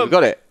 Oh no, we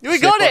got it. We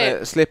got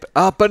it.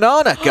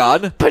 Banana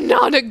gun.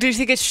 Banana. Do you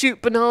think it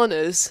shoot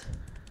bananas?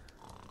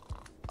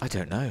 I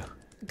don't know.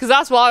 Because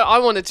that's why I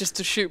wanted just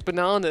to shoot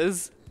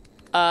bananas.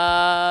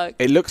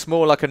 It looks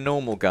more like a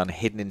normal gun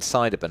hidden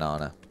inside a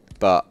banana,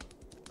 but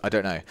I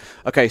don't know.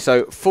 Okay,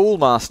 so Fall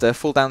Master,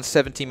 fall down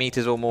 70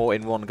 meters or more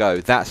in one go.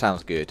 That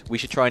sounds good. We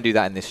should try and do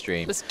that in this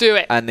stream. Let's do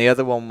it. And the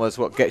other one was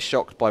what? Get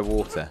shocked by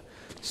water.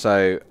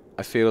 So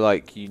I feel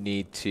like you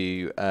need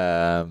to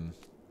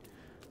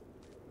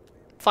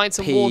find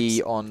some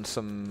pee water on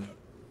some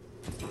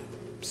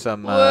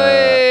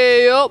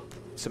way up.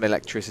 Some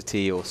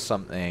electricity or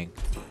something.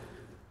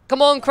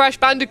 Come on, Crash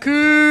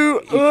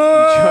Bandicoot! You Way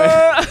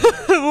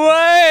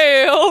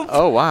up!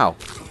 Oh wow!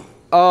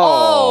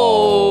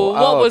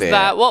 What was dear.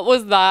 that? What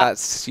was that?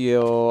 That's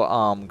your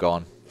arm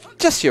gone.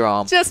 Just your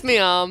arm. Just me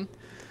arm.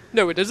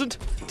 No, it isn't.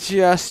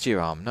 Just your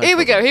arm. No here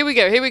we problem. go. Here we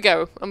go. Here we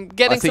go. I'm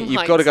getting some I think you've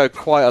height. got to go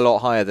quite a lot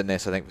higher than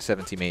this. I think for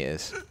 70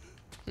 meters.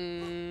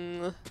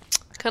 Can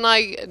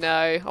I? No,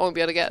 I won't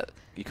be able to get.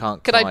 You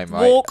can't Can climb, I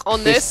right? walk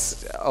on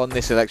this? On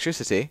this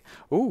electricity?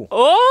 Ooh.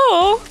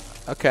 Oh!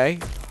 Okay.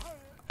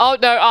 Oh,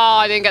 no. Oh,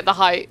 I didn't get the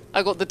height.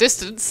 I got the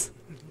distance.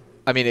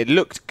 I mean, it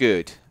looked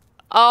good.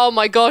 Oh,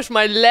 my gosh.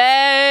 My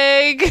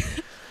leg.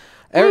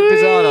 Eric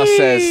Bizarno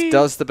says,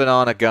 does the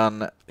banana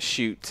gun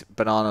shoot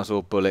bananas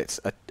or bullets?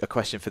 A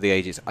question for the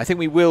ages. I think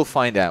we will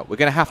find out. We're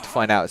going to have to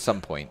find out at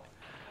some point.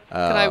 Can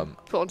I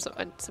put on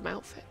some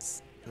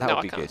outfits? That No,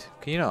 would be I can't. good.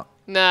 Can you not?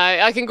 No,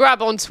 I can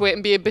grab onto it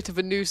and be a bit of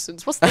a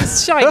nuisance. What's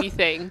this shiny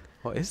thing?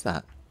 What is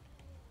that?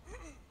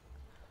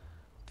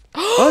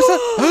 What is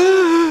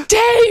that?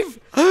 Dave!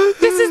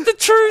 This is the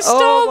true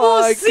Star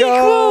Wars sequel!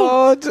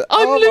 God.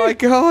 Oh my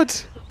god!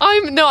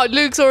 I'm not.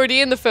 Luke's already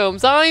in the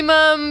films.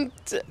 I'm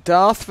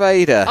Darth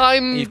Vader.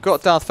 I'm You've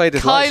got Darth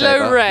Vader's Kylo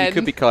lightsaber. Ren. You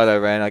could be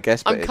Kylo Ren, I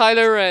guess. But I'm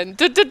Kylo Ren.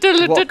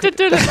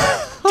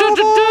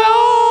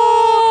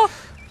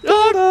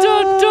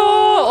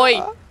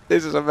 Oi!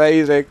 This is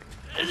amazing.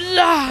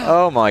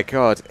 Oh my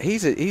god,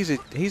 he's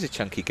a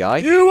chunky guy.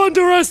 You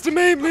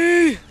underestimate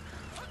me.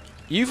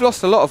 You've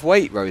lost a lot of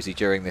weight, Rosie,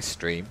 during this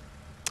stream.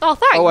 Oh,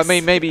 thanks. Oh, I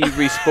mean, maybe you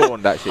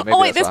respawned actually. Maybe oh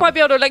wait, that's this what might be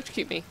able to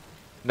electrocute me.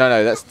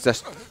 No, that's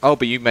just. Oh,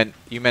 but you meant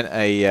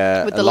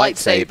a With the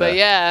lightsaber.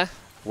 yeah.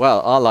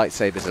 Well, our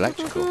lightsaber's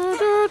electrical.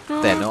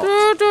 They're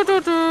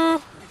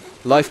not.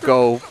 Life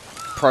goal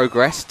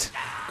progressed.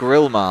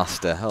 Grill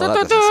master. Oh,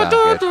 that doesn't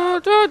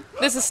sound good.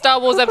 This is Star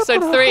Wars Episode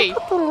 3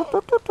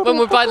 when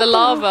we're by the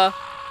lava,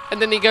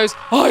 and then he goes,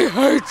 "I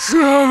hate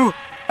you.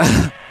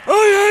 I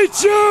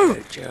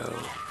hate you."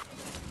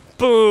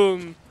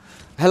 Boom.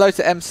 Hello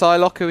to M.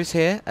 Psylocke, who is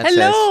here and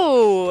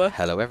Hello. says,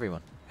 "Hello,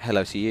 everyone.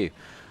 Hello to you."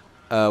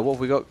 What have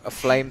we got? A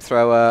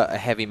flamethrower, a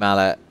heavy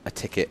mallet, a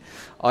ticket.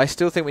 I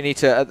still think we need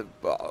to.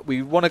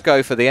 We want to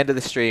go for the end of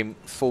the stream,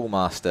 Full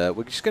Master.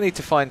 We're just going to need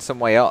to find some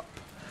way up.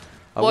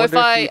 Well, if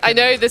I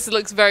know this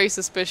looks very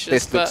suspicious.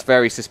 This looks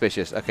very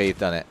suspicious. Okay, you've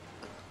done it.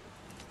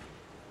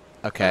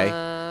 Okay.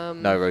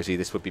 No, Rosie,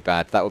 this would be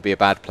bad. That would be a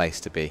bad place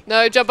to be.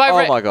 No, jump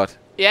over it. Oh my god.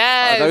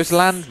 Yes. Are those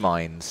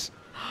landmines?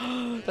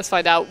 Let's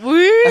find out.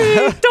 Wee!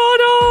 Dodo!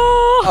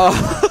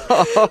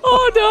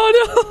 Oh,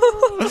 Dodo!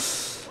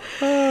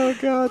 Oh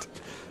god.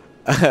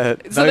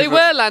 So they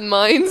were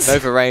landmines.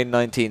 Nova Rain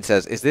 19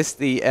 says, "Is this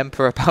the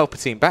Emperor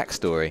Palpatine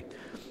backstory?"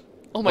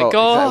 Oh my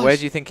god. Where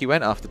do you think he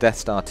went after Death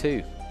Star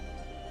 2?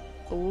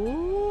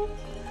 Ooh.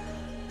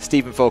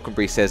 Stephen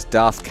Falconbury says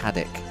Darth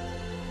Caddick,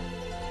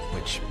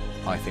 which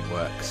I think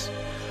works.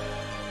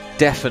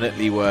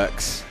 Definitely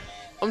works.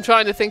 I'm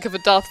trying to think of a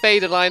Darth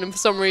Vader line, and for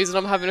some reason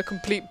I'm having a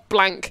complete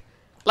blank.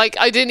 Like,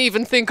 I didn't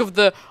even think of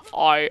the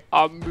 "I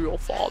am your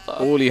father."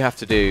 All you have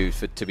to do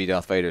to be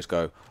Darth Vader is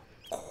go.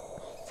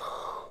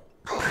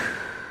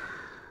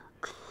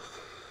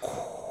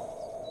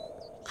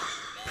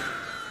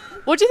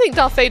 What do you think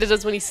Darth Vader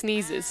does when he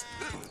sneezes?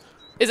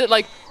 Is it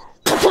like...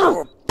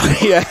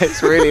 Yeah,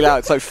 it's really loud.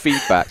 It's like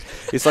feedback.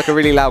 It's like a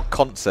really loud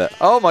concert.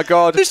 Oh my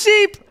god. The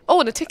sheep! Oh,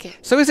 and a ticket.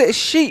 So is it a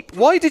sheep?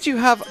 Why did you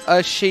have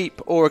a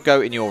sheep or a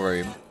goat in your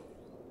room?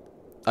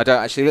 I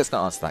don't actually. Let's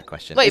not answer that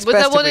question. Wait, It's was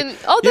best there if one we- in...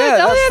 Oh, no,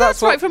 Yeah,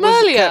 that's right, what from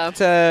was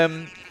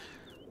earlier.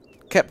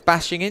 Kept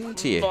bashing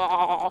into you.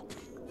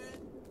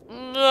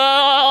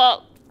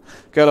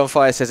 Girl on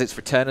Fire says it's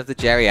Return of the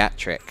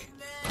Geriatric.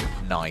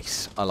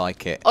 Nice. I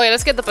like it. Oh yeah,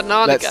 let's get the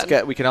banana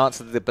gun. We can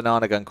answer the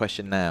banana gun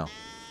question now.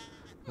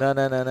 No,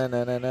 no, no, no,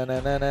 no, no, no, no,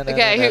 no, no,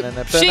 Okay, no, who- no,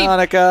 no, sheep.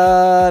 Banana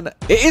gun.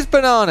 It is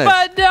bananas.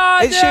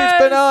 Bananas! It shoots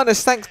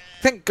bananas.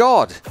 Thank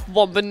God.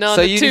 1 banana,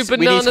 So you 2 need to- we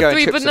need banana, to go and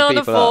 3 trip some banana,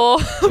 people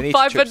up. 4, We need to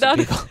 5 trip some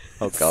banana, people.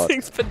 Oh God.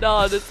 6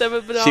 bananas,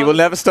 7 bananas. She will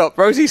never stop.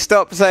 Rosie,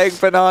 stop saying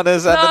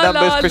bananas and the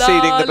numbers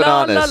preceding the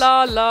bananas.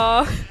 La, la,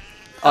 la.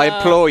 I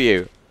implore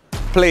you.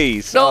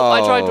 Please. No, I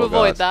Oh, tried to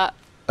avoid God. that.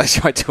 I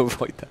tried to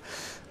avoid that.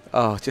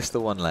 Oh, just the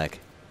one leg.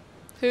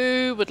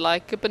 Who would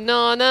like a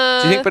banana?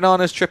 Do you think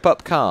bananas trip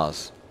up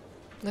cars?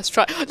 Let's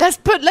try.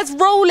 Let's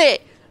roll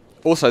it.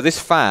 Also, this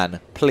fan,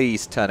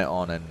 please turn it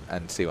on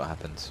and see what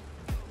happens.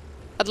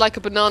 I'd like a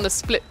banana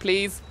split,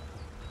 please.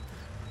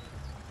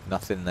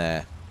 Nothing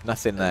there.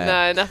 Nothing there.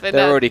 No, nothing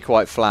They're there. already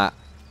quite flat.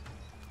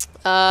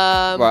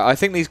 Right, I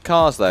think these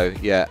cars, though,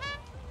 yeah.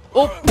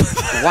 Oh.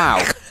 Wow.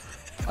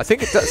 I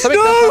think it does, something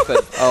does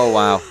happen. Oh,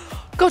 wow.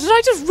 God, did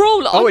I just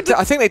roll? Oh,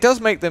 I think it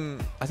does make them.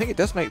 I think it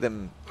does make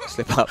them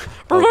slip up.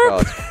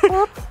 Oh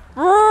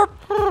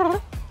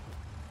God.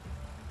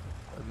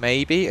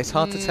 Maybe it's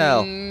hard to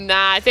tell.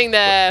 Nah, I think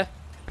they're.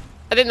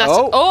 I think that's.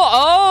 Oh.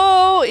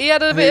 Oh, he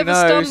had a bit of a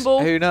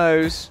stumble. Who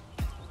knows?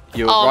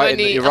 You're Oh, right.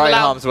 You're right in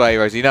harm's way,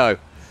 Rosie. No.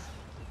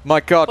 My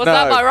God, Was no.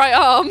 that my right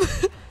arm?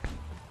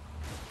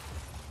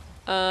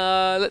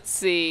 Let's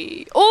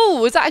see.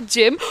 Oh, is that a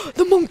gym?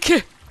 The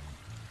monkey.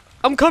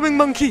 I'm coming,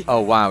 monkey.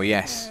 Oh wow,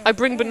 yes. I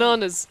bring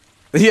bananas.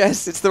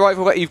 Yes, it's the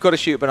rightful way. You've got to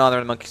shoot a banana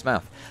in a monkey's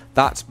mouth.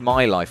 That's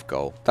my life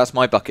goal. That's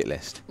my bucket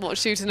list. What,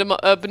 shooting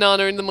a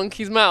banana in the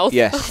monkey's mouth?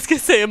 Yes. I was going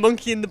to say a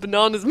monkey in the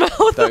banana's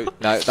mouth.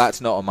 No,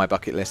 that's not on my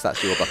bucket list.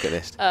 That's your bucket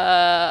list.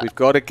 We've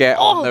got to get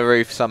on the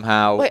roof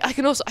somehow. Wait, I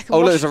can Oh, look,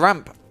 wash. there's a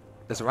ramp.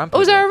 There's a ramp. Oh,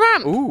 is over there a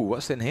ramp? Ooh,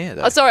 what's in here,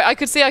 though? Oh, sorry, I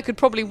could see I could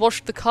probably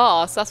wash the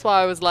car, so that's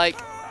why I was like,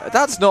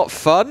 That's not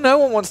fun. No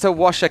one wants to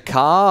wash a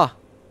car.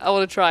 I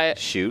want to try it.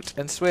 Shoot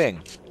and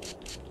swing.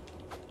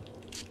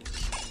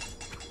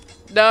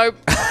 No.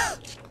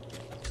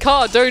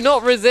 Car, do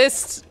not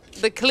resist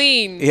the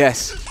clean.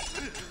 Yes.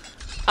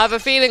 I have a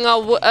feeling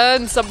I'll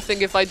earn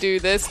something if I do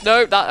this.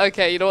 No,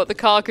 okay, you know what? The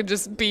car can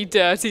just be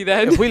dirty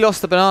then. If we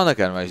lost the banana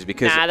gun, Rosie,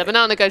 because Nah, the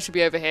banana gun should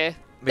be over here.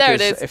 There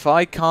it is. if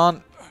I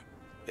can't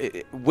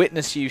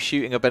witness you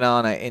shooting a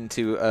banana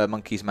into a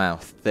monkey's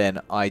mouth,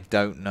 then I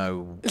don't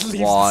know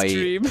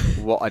why.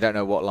 I don't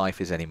know what life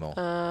is anymore.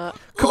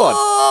 Come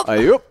on.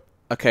 Ayup.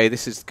 Okay,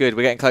 this is good.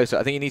 We're getting closer.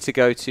 I think you need to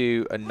go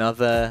to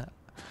another.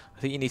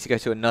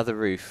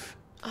 Roof.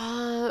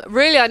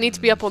 Really, I need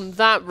to be up on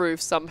that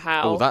roof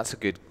somehow. Oh, that's a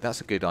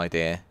good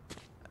idea.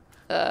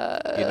 You're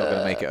not going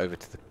to make it over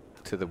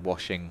to the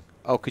washing.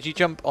 Oh, could you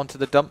jump onto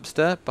the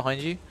dumpster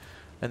behind you,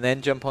 and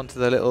then jump onto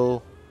the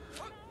little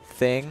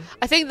thing?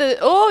 I think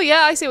oh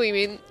yeah, I see what you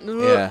mean.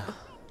 Yeah.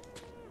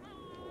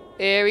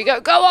 Here we go.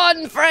 Go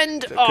on,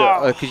 friend.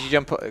 Oh. Could you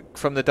jump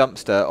from the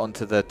dumpster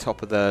onto the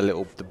top of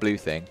the blue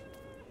thing?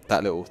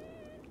 That little.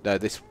 No,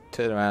 this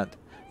turn around.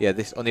 Yeah,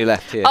 this on your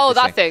left here. Oh,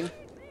 that thing.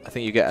 I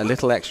think you get a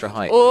little extra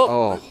height.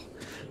 Oh.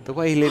 The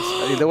way he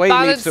lives, the way he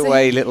leaves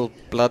away little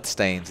blood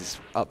stains is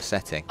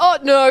upsetting. Oh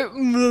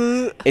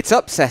no. It's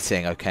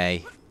upsetting,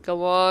 okay.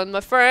 Go on,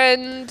 my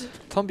friend.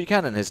 Tom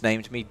Buchanan has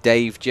named me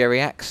Dave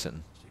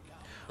Jerry-Axon,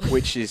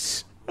 which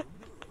is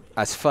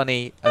as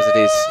funny as it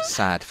is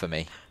sad for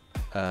me.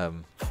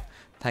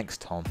 Thanks,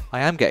 Tom.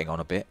 I am getting on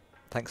a bit.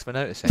 Thanks for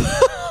noticing.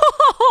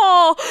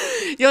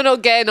 You're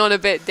not getting on a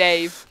bit,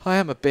 Dave. I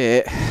am a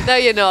bit. No,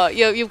 you're not.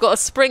 You've got a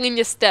spring in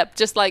your step,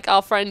 just like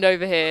our friend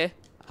over here.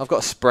 I've got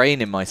a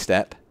sprain in my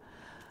step.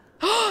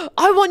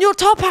 I want your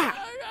top hat.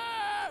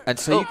 And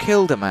so you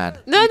killed a man.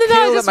 No, I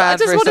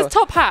just want his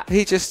top hat.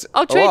 He just.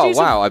 I'll trade you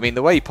some. Wow! I mean,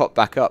 the way he popped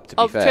back up. To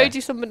be fair. I'll trade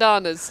you some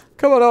bananas.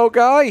 Come on, old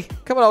guy.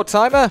 Come on, old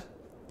timer.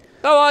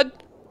 Go on.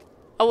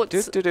 I want.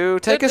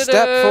 Take a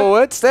step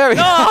forwards. There we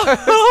go.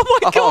 Oh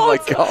my god! Oh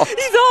my god!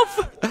 He's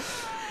off.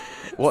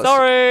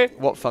 Sorry.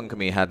 What fun can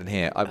we had in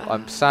here?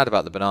 I'm sad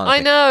about the banana. I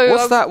thing. know.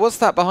 What's that? What's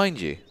that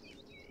behind you?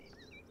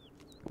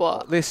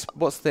 What?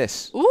 What's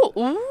this?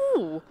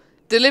 Ooh.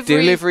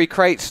 Delivery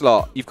crate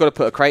slot. You've got to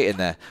put a crate in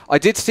there. I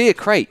did see a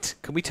crate.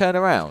 Can we turn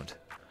around?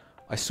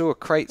 I saw a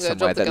crate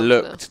somewhere that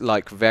looked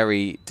like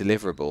very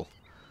deliverable.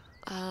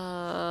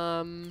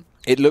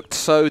 It looked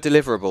so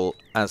deliverable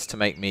as to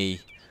make me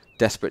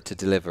desperate to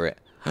deliver it.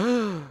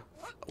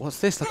 What's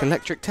this? Like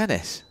electric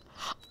tennis?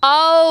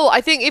 Oh, I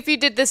think if you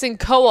did this in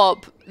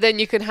co-op, then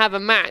you can have a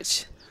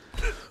match.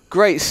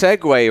 Great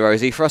segue,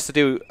 Rosie, for us to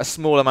do a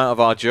small amount of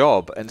our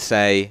job and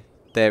say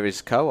there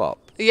is co-op.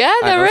 Yeah,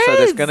 there is. And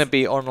also there's going to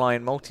be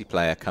online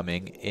multiplayer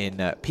coming in,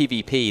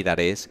 PvP that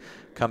is,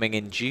 coming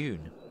in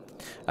June.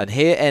 And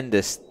here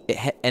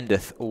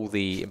endeth all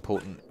the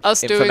important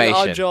us information.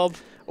 Doing our job.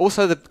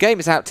 Also, the game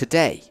is out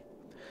today.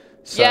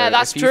 So yeah,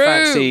 that's true.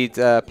 If you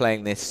fancied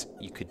playing this,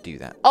 you could do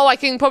that. Oh, I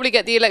can probably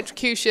get the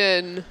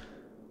electrocution.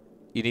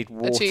 You need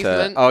water.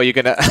 Achievement. Oh, you're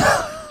gonna.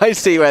 I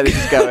see where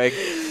this is going.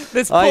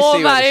 This poor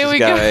man. Here we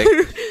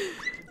go.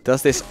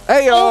 Does this?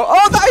 Hey,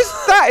 oh,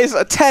 that is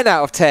a 10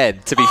 out of 10.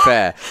 To be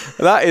fair,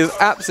 that is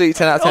absolutely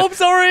 10 out of 10. Oh, I'm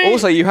sorry.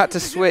 Also, you had to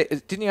switch.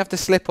 Didn't you have to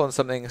slip on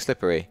something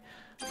slippery?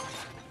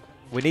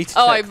 We need to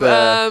Oh, check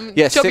the...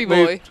 Yeah, Chubby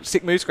Boy.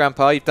 Sick moves,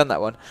 Grandpa. You've done that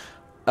one.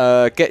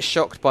 Get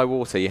shocked by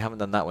water. You haven't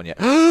done that one yet.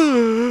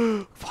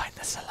 Find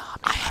the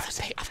salami. I haven't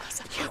seen. I've got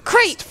some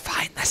crate.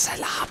 Find the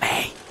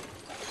salami.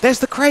 There's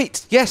the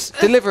crate. Yes,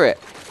 deliver it.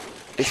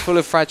 It's full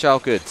of fragile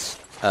goods.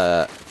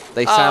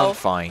 They sound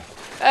fine.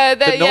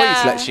 The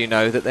noise lets you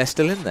know that they're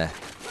still in there.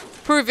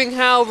 Proving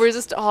how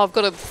resistant. Oh, I've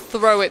got to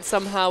throw it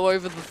somehow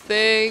over the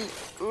thing.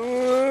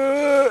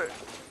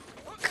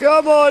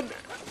 Come on.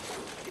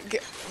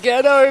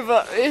 Get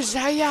over.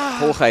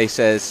 Jorge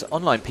says,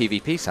 online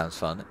PvP sounds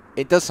fun.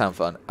 It does sound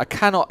fun. I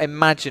cannot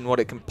imagine what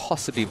it can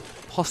possibly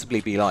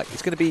be like.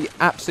 It's going to be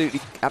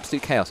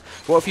absolute chaos.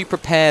 What if you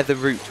prepare the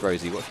route,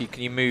 Rosie? What if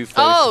can you move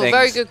those things?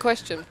 Very good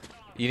question.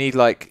 You need,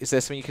 like, is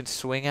there something you can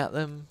swing at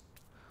them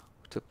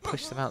to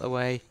push them out of the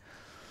way?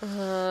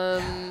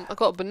 I've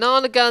got a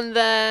banana gun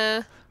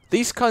there.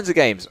 These kinds of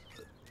games,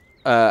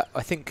 I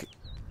think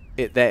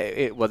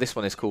well, this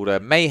one is called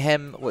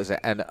Mayhem. What is it?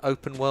 An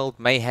open world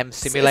Mayhem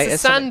simulator.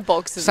 It's a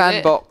sandbox, isn't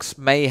Sandbox,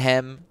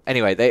 Mayhem.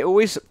 Anyway, they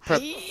always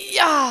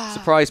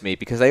surprise me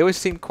because they always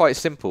seem quite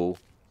simple,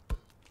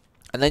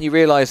 and then you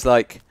realise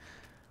like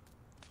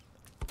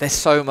there's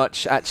so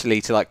much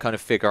actually to like kind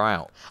of figure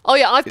out. Oh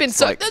yeah, I've been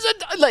so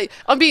like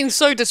I'm being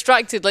so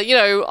distracted. Like, you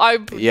know, I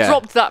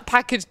dropped that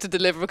package to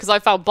deliver because I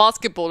found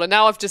basketball, and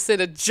now I've just seen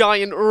a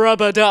giant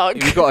rubber duck.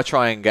 You've got to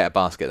try and get a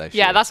basket though.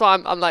 Yeah, that's why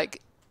I'm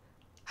like,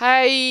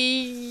 hey,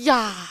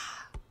 yeah.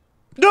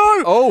 No!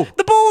 Oh!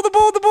 The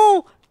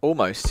ball!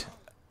 Almost.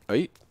 Are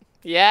you?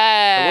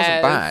 Yeah. It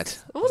wasn't bad.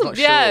 It wasn't.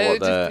 Sure it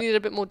just needed a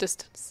bit more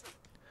distance.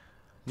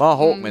 Mar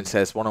Hawkman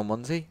says one on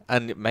onesie,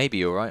 and maybe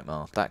you're right,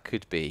 Mar. That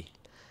could be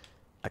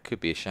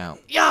a shout.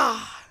 Yeah.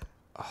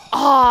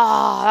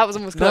 That was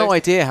almost close. No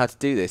idea how to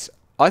do this.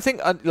 I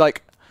think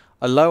like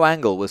a low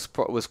angle was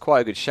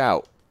quite a good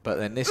shout, but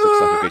then this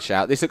looks like a good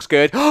shout. This looks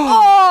good.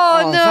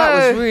 Oh no!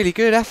 That was really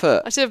good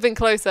effort. I should have been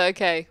closer.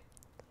 Okay.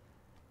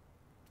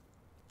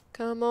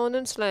 Come on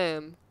and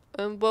slam,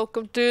 and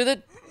welcome to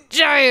the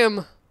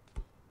jam.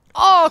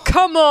 Oh,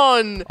 come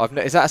on!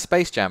 Is that a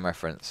Space Jam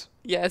reference?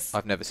 Yes.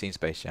 I've never seen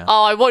Space Jam.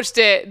 Oh, I watched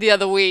it the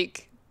other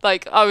week.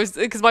 Like,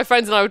 because my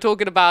friends and I were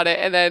talking about it,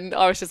 and then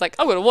I was just like,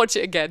 I'm going to watch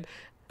it again.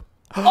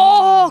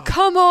 Oh,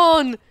 come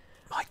on!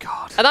 My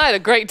God. And I had a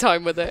great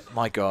time with it.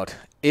 My God.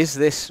 Is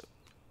this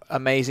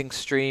amazing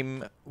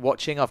stream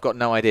watching? I've got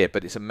no idea,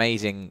 but it's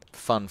amazing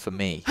fun for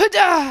me.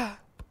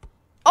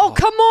 Oh,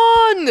 come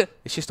on!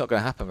 It's just not going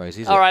to happen,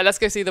 Rosie, is it? All right, let's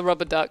go see the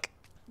rubber duck.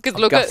 I'm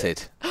look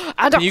gutted.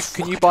 And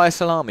can you buy a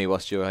salami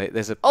whilst you're...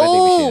 There's a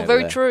vending machine over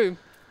very there. true.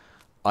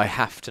 I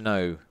have to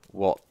know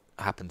what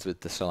happens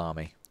with the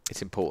salami.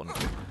 It's important.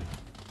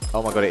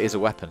 Oh my God, it is a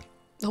weapon.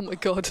 Oh my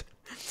God.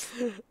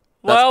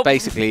 That's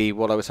basically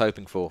what I was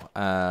hoping for,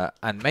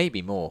 and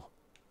maybe more.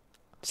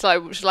 Shall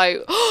I?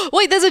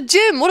 Wait, there's a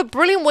gym. What a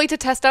brilliant way to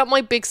test out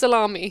my big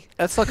salami.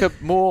 That's like a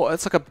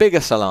bigger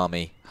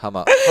salami.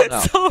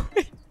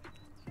 Sorry.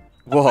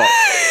 What?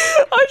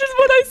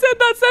 When I said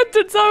that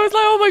sentence, I was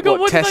like, oh my God,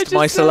 what did I just test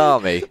my say?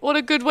 salami? What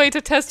a good way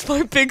to test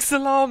my big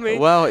salami.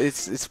 Well,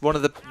 it's one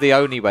of the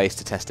only ways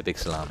to test a big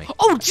salami.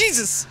 Oh,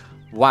 Jesus.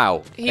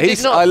 Wow.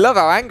 I love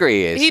how angry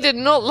he is. He did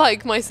not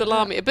like my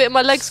salami. A bit of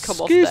my legs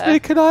come off there. Excuse me,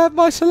 can I have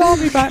my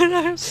salami back?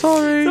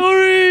 Sorry.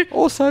 Sorry.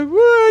 Also, you're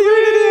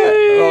an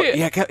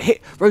idiot. Oh, yeah,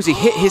 Rosie,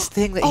 hit his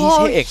thing that he's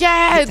hitting.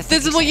 Yeah,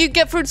 this is what you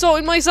get for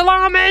insulting my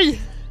salami.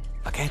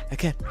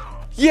 Again.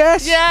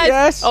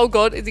 Yes. Oh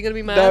God, is he going to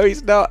be mad? No,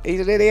 he's not. He's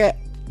an idiot.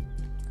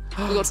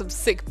 We got some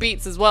sick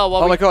beats as well.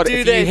 Oh my God,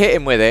 if you hit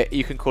him with it,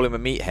 you can call him a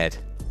meathead.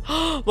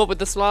 What, with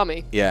the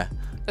salami? Yeah.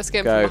 Let's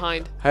get him from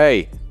behind.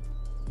 Hey,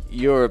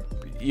 you're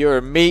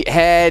a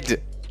meathead.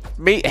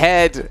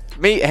 Meathead.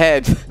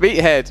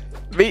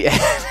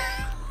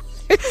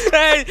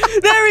 Hey,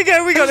 there we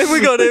go. We got him.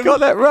 We got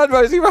that. Run,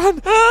 Rosie, run.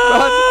 Run.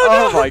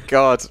 Oh my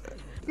God.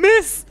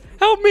 Miss,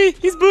 help me.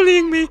 He's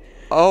bullying me.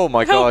 Oh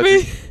my God.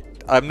 Help me.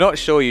 I'm not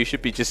sure you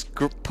should be just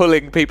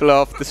pulling people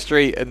off the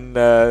street and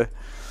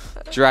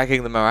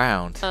dragging them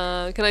around.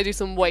 Can I do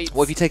some weights?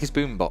 What if you take his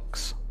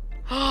boombox?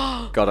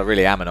 God, I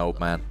really am an old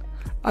man.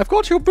 I've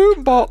got your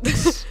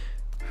boombox.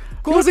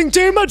 Causing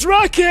too much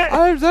racket.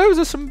 Those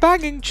are some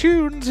banging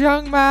tunes,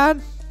 young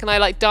man. Can I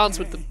like dance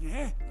with them?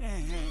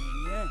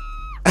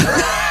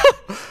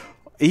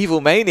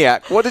 Evil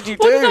maniac. What did you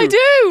do? What did I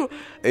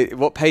do?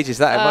 What page is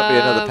that? It might be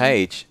another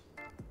page.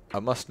 I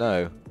must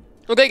know.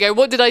 Well, there you go.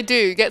 What did I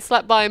do? Get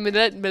slapped by a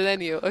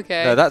millennial.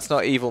 Okay. No, that's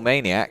not evil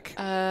maniac.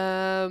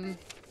 Oh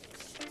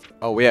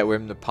yeah, we're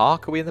in the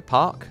park. Are we in the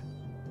park?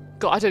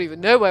 God, I don't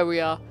even know where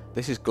we are.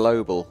 This is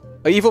global.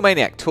 Oh, evil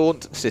maniac,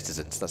 taunt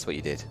citizens. That's what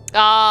you did.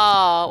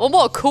 Well,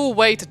 what a cool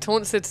way to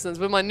taunt citizens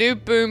with my new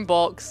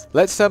boombox.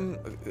 Let's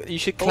you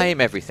should claim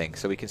everything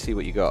so we can see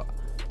what you got.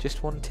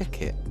 Just one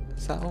ticket.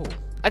 Is that all?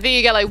 I think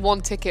you get like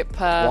one ticket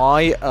per.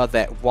 Why are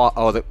there?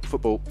 The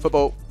football.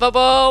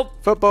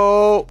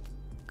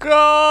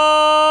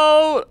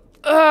 Go!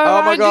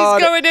 Oh my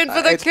God! He's going in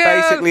for the it's kill.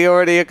 Basically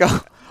already a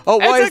goal. Oh,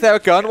 why is there a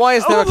gun? Why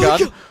is there a gun?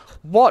 God.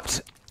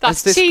 What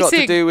That's has this got to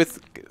cheating. do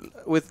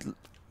with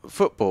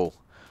football?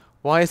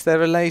 Why is there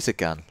a laser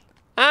gun?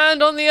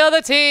 And on the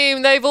other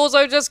team, they've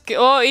also just...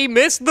 Oh, he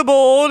missed the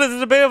ball. This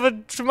is a bit of a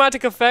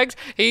dramatic effect.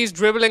 He's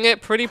dribbling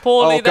it pretty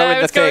poorly Oh, there. go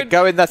in the thing.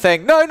 Go in the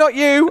thing. No, not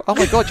you. Oh,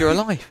 my God, you're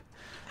alive.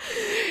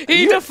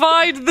 He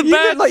defied the You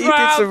bear look like you did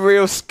trap. some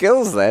real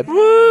skills then.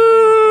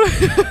 Woo!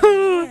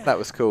 That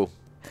was cool.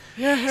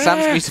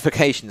 Sam's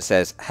Beautification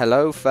says,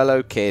 hello,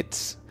 fellow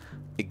kids.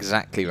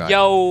 Exactly right.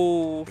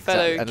 Yo,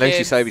 fellow And Lucy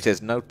kids. Soby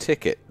says, no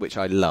ticket, which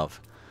I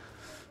love.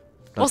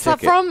 No What's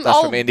ticket. that from? That's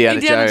from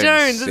Indiana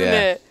Jones. Isn't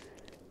yeah. it?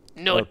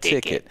 No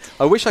ticket.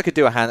 I wish I could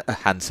do a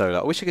Han Solo.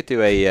 I wish I could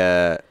do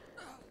a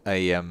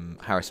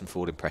Harrison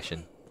Ford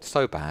impression.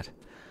 So bad.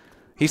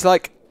 He's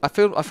like, I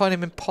find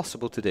him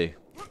impossible to do.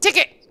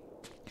 Ticket!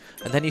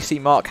 And then you see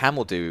Mark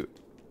Hamill do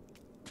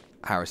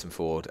Harrison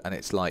Ford, and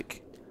it's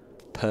like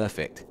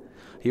perfect.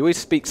 He always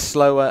speaks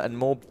slower and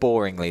more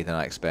boringly than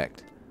I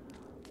expect.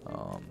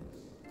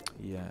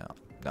 Yeah.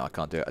 No, I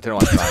can't do it. I don't know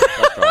what I'm trying.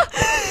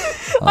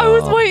 I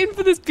was waiting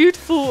for this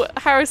beautiful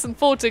Harrison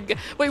Ford to...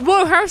 Wait,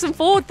 whoa, Harrison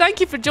Ford,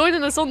 thank you for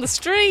joining us on the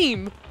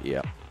stream.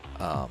 Yeah.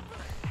 No,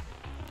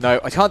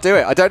 I can't do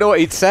it. I don't know what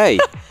he'd say.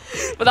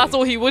 But that's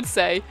all he would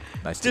say.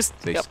 Nice. Just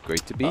It's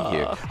great to be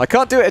here. I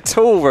can't do it at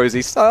all,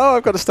 Rosie. Oh,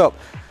 I've got to stop.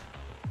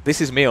 This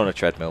is me on a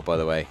treadmill, by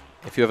the way.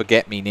 If you ever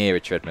get me near a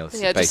treadmill,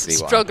 this is basically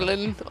just what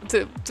struggling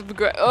to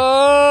progress.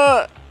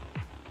 Oh!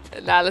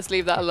 Nah, let's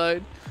leave that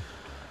alone.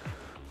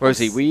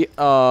 Rosie, we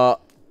are...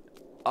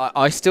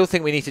 I still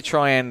think we need to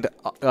try and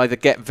either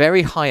get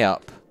very high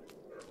up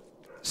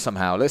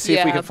somehow. Let's see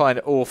if we can find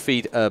or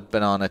feed a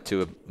banana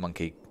to a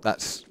monkey.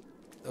 That's...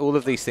 All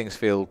of these things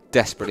feel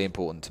desperately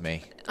important to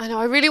me. I know,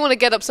 I really want to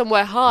get up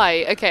somewhere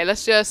high. Okay,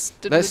 let's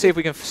just... Let's see if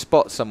we can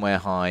spot somewhere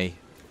high.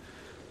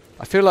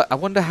 I feel like... I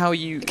wonder how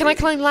you... Can I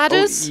climb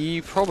ladders? Oh,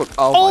 you probably...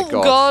 Oh, my God.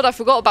 Oh, God, I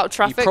forgot about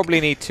traffic. You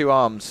probably need 2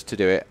 arms to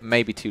do it.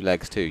 Maybe 2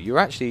 legs, too. You're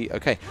actually...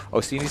 Okay. Oh,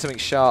 so you need something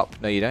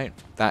sharp. No, you don't.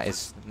 That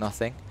is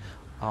nothing.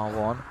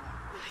 R1.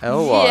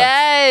 L1.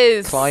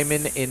 Yes!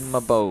 Climbing in my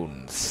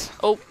bones.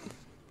 Oh.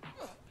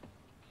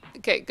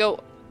 Okay, go.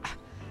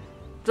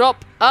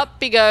 Drop,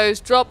 up he goes,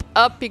 drop,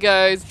 up he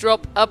goes,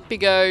 drop, up he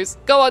goes.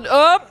 Go on,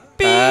 up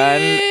he...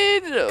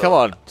 And come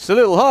on. It's a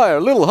little higher, a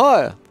little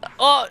higher.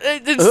 Oh,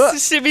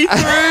 it's shimmy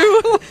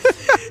through.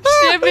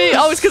 Shimmy.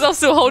 Oh, it's because I'm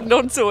still holding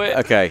on to it.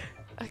 Okay.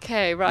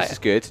 Okay, right. This is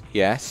good.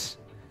 Yes.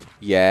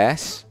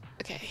 Yes.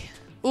 Okay.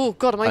 Oh,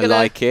 God, am I I going to...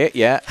 like it,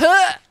 yeah.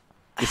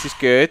 This is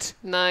good.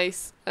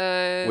 Nice.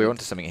 We're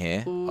onto something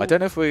here. Ooh. I don't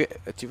know if we...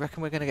 Do you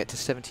reckon we're going to get to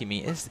 70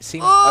 meters? It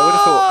seems... I would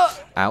have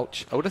thought...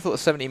 Ouch. I would have thought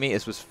 70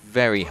 meters was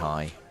very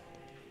high.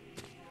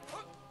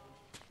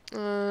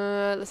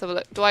 Let's have a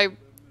look. Do I...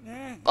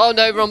 Oh,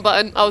 no, wrong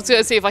button. I was going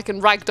to see if I can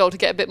ragdoll to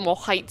get a bit more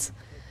height.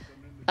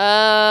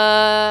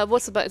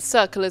 What's the button?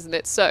 Circle, isn't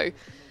it? So...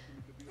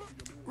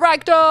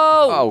 Ragdoll!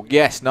 Oh,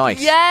 yes, nice.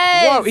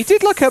 Yes! Wow, he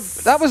did like a...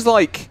 That was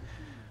like...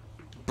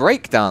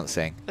 break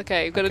dancing.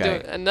 Okay, we've got to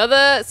do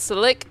another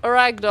slick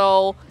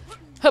ragdoll.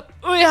 Hup,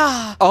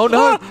 yeah. Oh,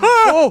 no.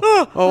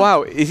 Oh,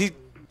 wow. He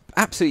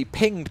absolutely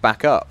pinged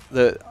back up.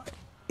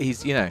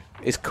 He's, you know,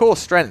 his core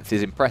strength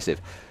is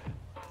impressive.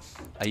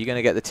 Are you going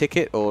to get the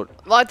ticket or...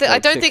 Well, I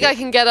don't think I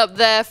can get up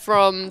there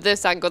from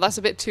this angle. That's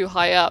a bit too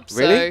high up.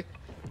 Really? So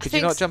Could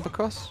you not jump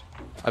across?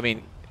 I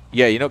mean,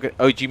 yeah, you're not going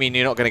to... Oh, do you mean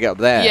you're not going to get up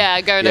there? Yeah,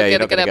 going to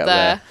get up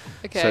there.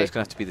 Okay. So it's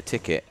going to have to be the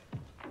ticket.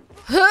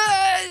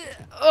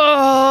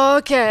 Oh,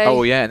 okay.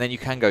 Oh, yeah, and then you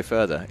can go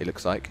further, it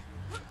looks like.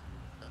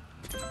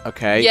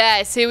 Okay.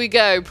 Yes, here we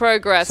go.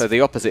 Progress. So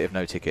the opposite of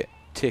no ticket.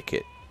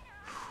 Ticket.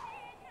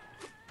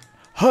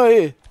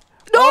 Hey!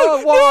 No!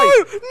 Oh,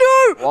 why?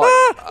 No! No!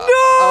 Why? No!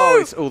 Oh,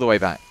 it's all the way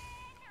back.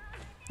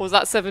 Was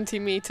that 70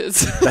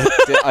 meters?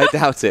 I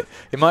doubt it.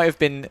 It might have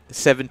been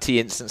 70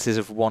 instances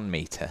of 1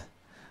 meter.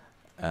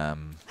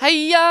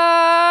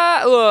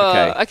 Hey-ya!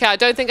 Okay, I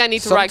don't think I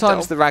need to ragdoll.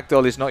 Sometimes the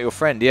ragdoll is not your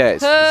friend. Yeah,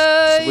 it's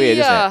weird,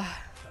 isn't it? I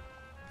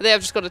think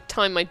I've just got to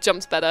time my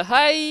jumps better.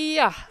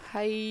 Hey-ya!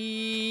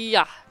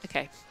 Hey-ya!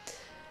 Okay.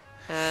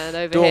 And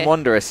over Dawn here.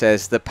 Wanderer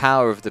says the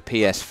power of the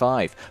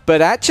PS5.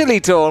 But actually,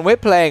 Dawn, we're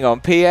playing on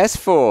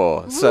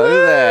PS4. So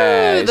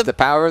there. It's the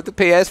power of the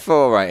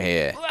PS4 right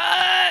here.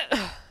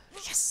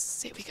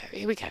 Yes, here we go,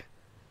 here we go.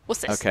 What's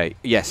this? Okay,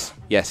 yes,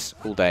 yes,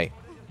 all day.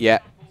 Yeah.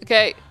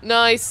 Okay,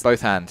 nice.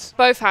 Both hands.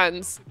 Both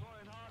hands.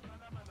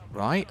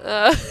 Right.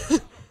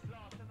 And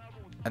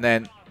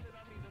then...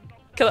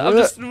 I'm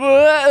just...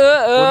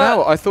 Well,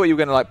 no, I thought you were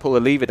going to like pull a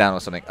lever down or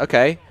something.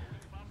 Okay.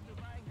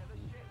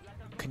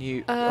 Can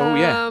you... oh,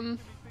 yeah.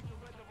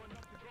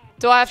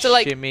 Do I have to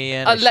like Shimmy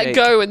and let shake.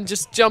 go and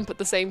just jump at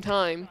the same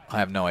time? I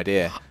have no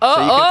idea. So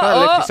you can kind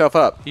of lift yourself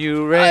up.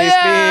 You raise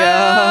me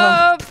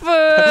up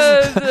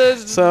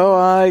so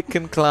I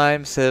can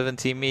climb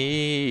 70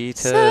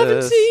 meters.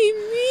 70 meters.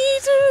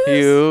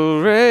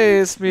 You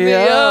raise me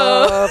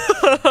up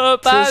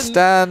to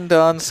stand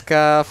on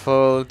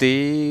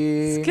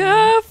scaffolding.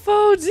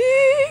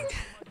 Scaffolding.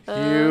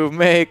 You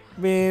make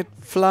me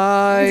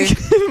fly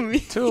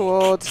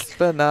towards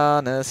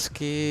banana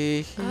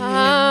schemes.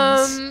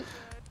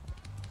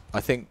 I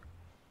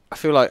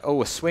feel like,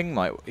 oh, a swing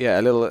might, yeah,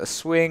 a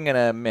swing and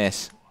a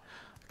miss.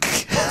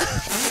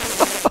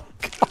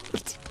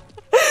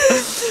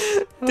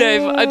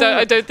 Dave,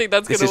 I don't think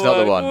that's going to work. This is not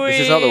the one. This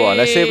is not the one.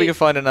 Let's see if we can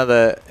find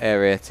another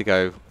area to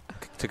go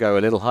a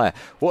little higher.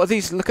 What are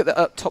these? Look at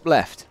the top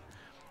left.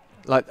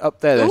 Like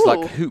up there, there's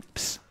like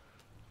hoops.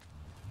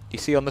 You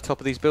see on the top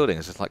of these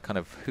buildings, there's like kind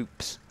of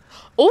hoops.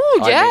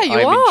 Oh, yeah,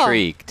 you are. I'm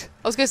intrigued.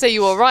 I was going to say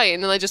you were right,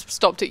 and then I just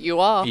stopped at you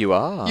are. You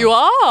are. You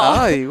are.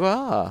 Oh, you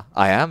are.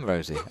 I am,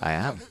 Rosie. I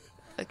am.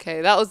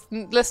 Okay, that was...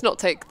 Let's not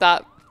take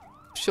that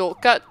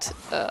shortcut.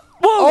 Whoa!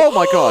 Oh,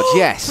 my God,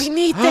 yes. We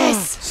need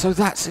this. So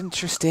that's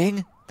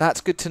interesting.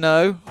 That's good to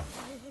know.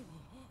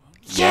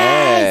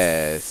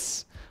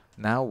 Yes.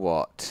 Now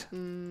what? So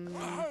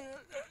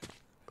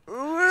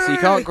you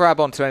can't grab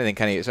onto anything,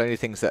 can you? It's only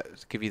things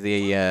that give you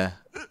the...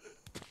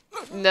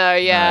 No,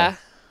 yeah. No.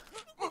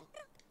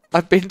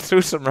 I've been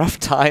through some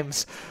rough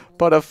times,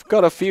 but I've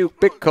got a few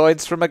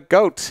bitcoins from a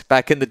goat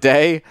back in the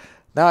day.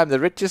 Now I'm the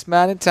richest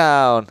man in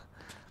town.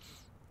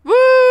 Woo!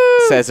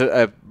 Says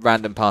a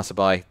random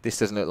passerby. This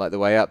doesn't look like the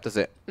way up, does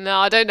it? No,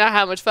 I don't know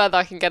how much further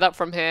I can get up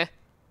from here.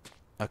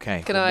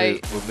 Okay, We'll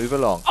move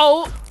along.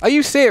 Oh! Are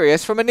you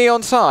serious? From a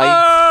neon sign?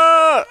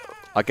 I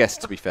guess,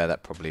 to be fair,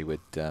 that probably would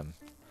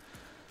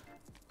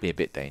be a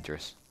bit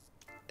dangerous.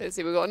 Let's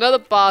see, we've got another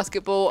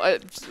basketball.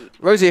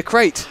 Rosie, a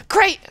crate!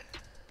 Crate!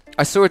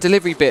 I saw a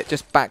delivery bit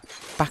just back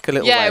a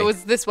little way. Yeah, it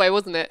was this way,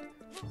 wasn't it?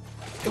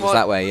 It was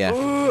that way, yeah.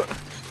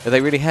 Are they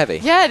really heavy?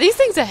 Yeah, these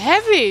things are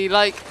heavy.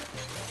 Like...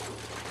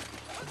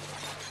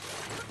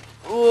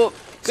 Oh,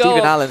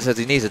 Stephen Allen says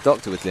he needs a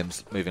doctor with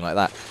limbs moving like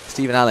that.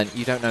 Stephen Allen,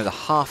 you don't know the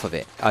half of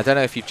it. I don't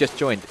know if you've just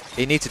joined.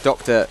 He needs a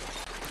doctor...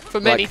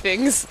 For many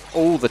things.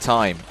 All the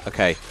time.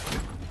 Okay.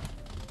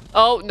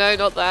 Oh, no,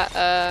 not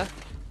that.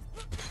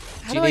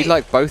 Do you need,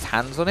 like, both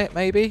hands on it,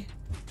 maybe?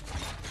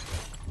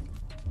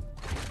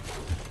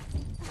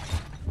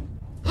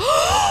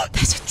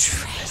 There's a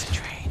train. There's a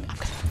train.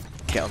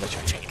 Get on the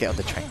train. Get on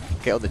the train.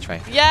 Get on the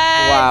train.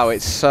 Yes! Wow,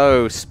 it's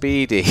so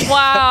speedy.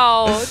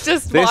 Wow.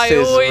 Just what I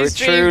always This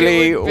is truly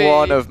dreamed it would be.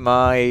 one of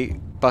my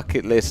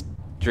bucket list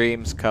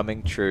dreams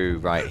coming true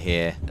right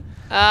here.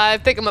 I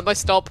think I'm at my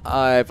stop.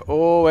 I've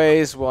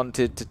always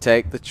wanted to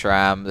take the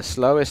tram, the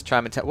slowest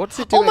tram in town. What does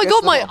it do? Oh my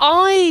god, my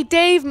eye!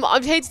 Dave,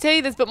 I hate to tell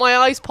you this, but my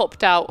eyes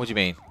popped out. What do you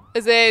mean?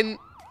 As in...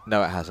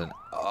 No, it hasn't.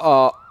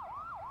 Oh.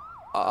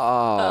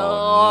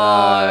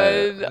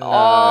 Oh, no.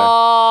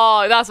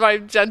 Oh, that's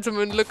right,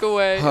 gentlemen, look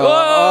away.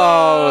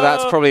 Oh,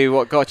 that's probably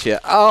what got you.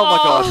 Oh my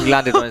god, he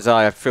landed on his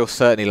eye. I feel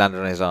certain he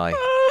landed on his eye.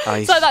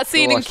 It's like that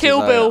scene in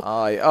Kill Bill.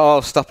 Oh,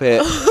 stop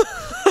it.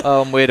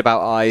 Oh, I'm weird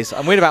about eyes.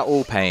 I'm weird about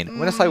all pain.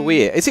 When I say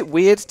weird, is it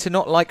weird to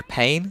not like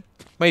pain?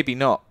 Maybe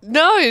not.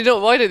 No, I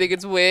don't think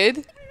it's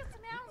weird.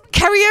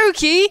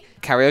 Karaoke?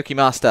 Karaoke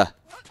master.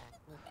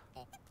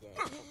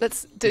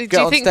 Do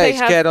you think they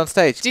have... Get on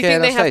stage. Do you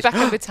think they have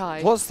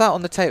Bakambatai? What's that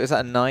on the table? Is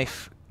that a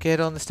knife? Get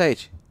on the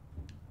stage.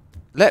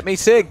 Let me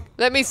sing.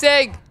 Let me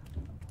sing.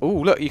 Oh,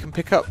 look, you can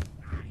pick up...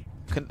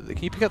 Can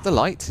you pick up the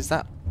lights? Is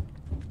that...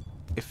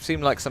 It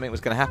seemed like something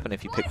was going to happen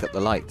if you picked up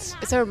the lights.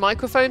 Is there a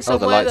microphone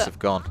somewhere? Oh, the lights have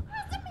gone.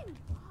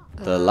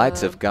 The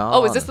lights have gone.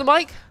 Oh, is this the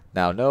mic?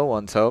 Now no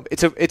one's home.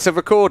 It's a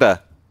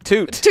recorder.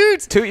 Toot. Toot.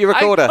 Toot your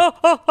recorder.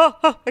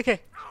 Okay.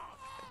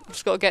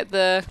 Just got to get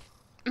the...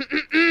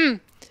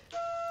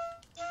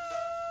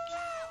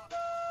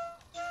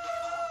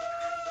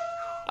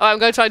 Alright, I'm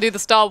going to try and do the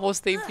Star Wars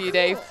theme for you,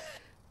 Dave.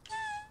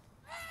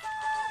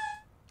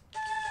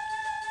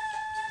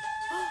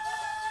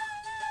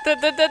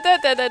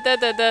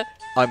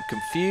 I'm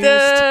confused.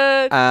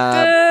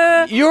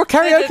 You're a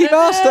karaoke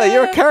master.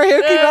 You're a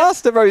karaoke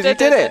master, Rosie. You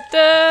did it.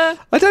 I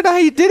don't know how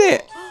you did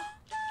it.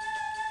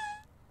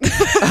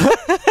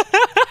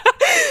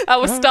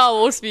 That was Star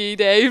Wars for you,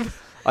 Dave.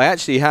 I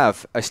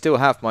still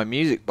have my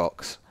music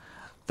box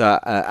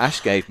that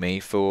Ash gave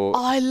me for...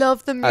 I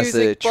love the music as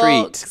a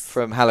box. treat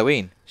from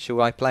Halloween. Shall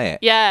I play it?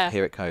 Yeah.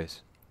 Here it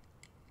goes.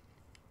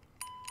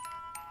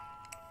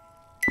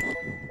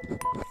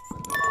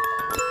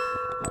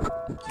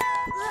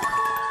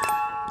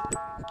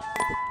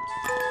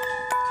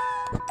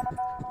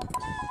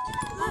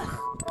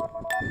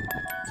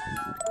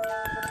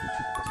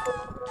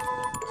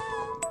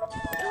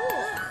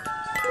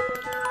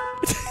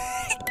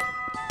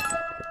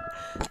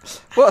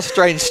 What a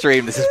strange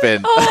stream this has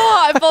been.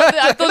 Oh, I thought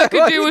it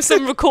could do with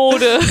some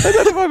recorder. I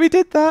don't know why we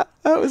did that.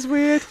 That was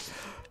weird.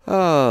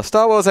 Oh,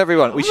 Star Wars,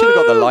 everyone. We should have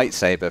got the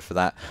lightsaber for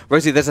that.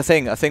 Rosie, there's a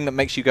thing that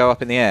makes you go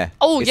up in the air.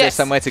 Oh, Is yes. there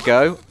somewhere to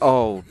go?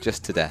 Oh,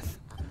 just to death.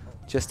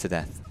 Just to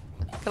death.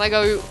 Can I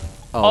go?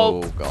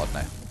 Oh, God,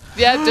 no.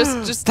 Yeah,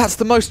 just. That's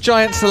the most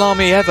giant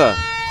salami ever.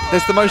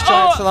 There's the most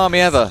giant salami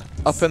ever.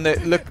 Up in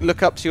the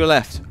look up to your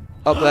left.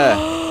 Up there.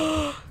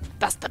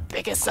 That's the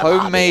biggest salami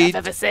Homemade.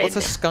 I've ever seen. What's a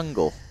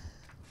scungle?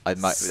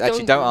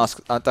 Actually, don't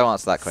answer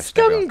that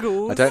question.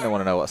 Skungles? I don't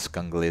want to know what a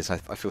scungle is. I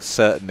feel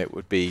certain it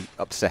would be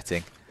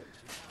upsetting.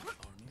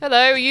 Hello,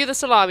 are you the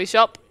salami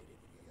shop?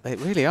 They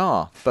really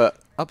are, but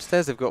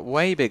upstairs they've got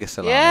way bigger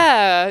salami.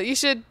 Yeah, you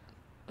should.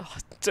 Oh,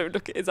 don't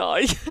look at his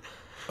eye.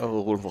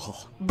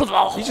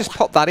 Oh, you just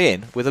pop that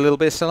in with a little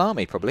bit of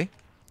salami, probably.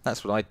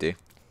 That's what I'd do.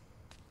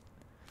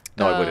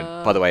 No, I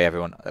wouldn't. By the way,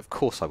 everyone, of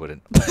course I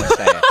wouldn't. What am I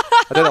saying?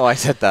 I don't know why I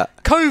said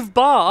that. Cove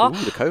Bar. Ooh,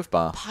 the Cove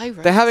Bar.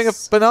 Pirates. They're having a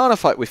banana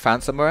fight. We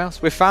found somewhere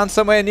else. We found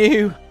somewhere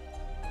new.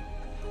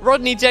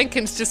 Rodney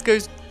Jenkins just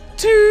goes,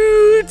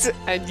 toot!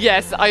 And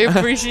yes, I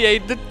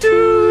appreciate the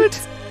toot.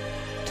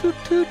 Toot,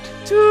 toot,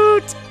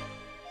 toot.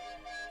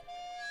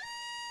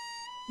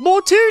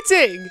 More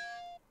tooting.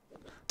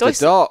 The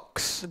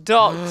docks. The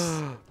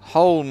docks.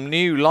 Whole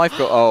new life.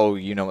 Oh,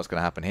 you know what's going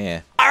to happen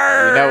here.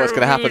 You know what's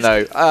going to happen,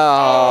 though.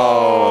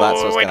 Oh,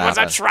 that's what's going to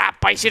happen. It was a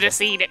trap. I should have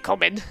seen it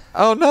coming.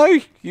 Oh, no.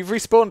 You've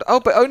respawned. Oh,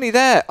 but only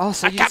there. Oh,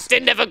 so a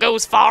captain never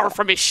goes far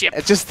from his ship.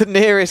 Just the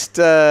nearest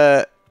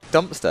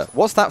dumpster.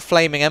 What's that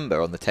flaming ember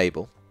on the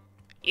table?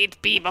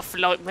 It be my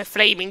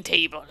flaming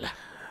table.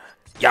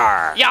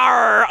 Yar.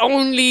 Yar.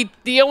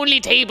 The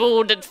only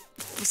table that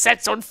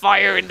sets on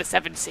fire in the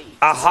seven seas.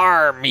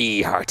 Ahar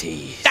me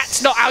hearties.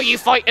 That's not how you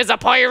fight as a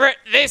pirate.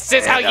 This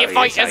is how you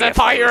fight as a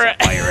pirate.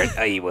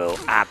 I will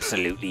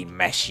absolutely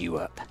mess you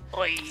up.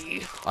 Oi.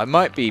 I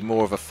might be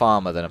more of a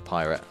farmer than a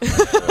pirate.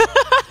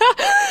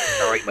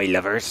 All right, my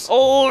lovers.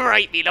 All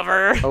right, me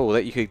lover. Oh,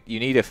 you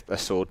need a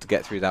sword to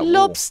get through that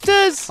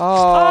Lobsters. wall.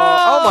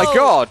 Oh my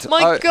God!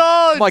 My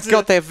God! My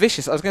God, they're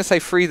vicious. I was going to say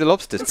free the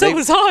lobsters. So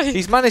was I.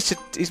 He's managed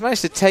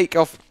to take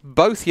off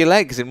both your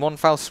legs in one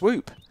foul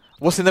swoop.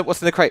 What's in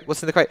the crate?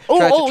 What's in the crate?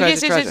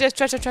 Yes,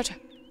 treasure.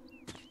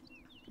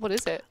 What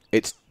is it?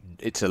 It's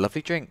a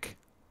lovely drink.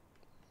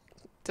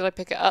 Did I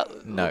pick it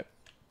up? No.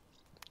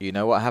 You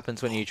know what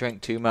happens when you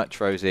drink too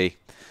much, Rosie?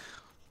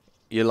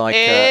 You're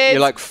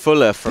like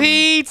Fuller from.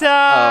 Pee time.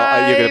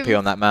 Oh, you're gonna pee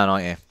on that man,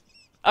 aren't you?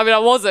 I mean, I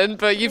wasn't,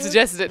 but you've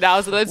suggested it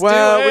now, so let's do it.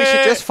 Well, we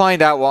should just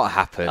find out what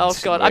happened. Oh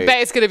God, I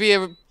bet it's gonna be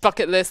a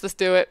bucket list. Let's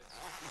do it.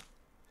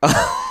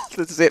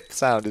 The zip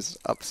sound is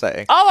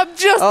upsetting. Oh, I'm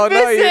just Oh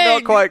missing. no, you're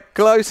not quite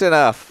close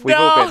enough. We've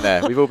all been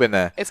there. We've all been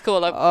there. It's cool.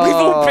 We've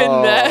all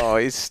been there. Oh,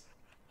 he's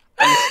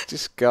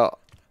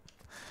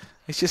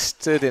just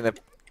stood in a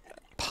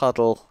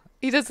puddle.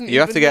 He doesn't. You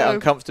have to get know.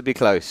 uncomfortably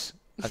close.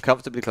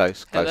 Uncomfortably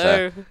close.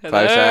 Closer. Hello.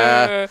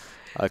 Closer.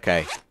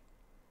 Okay.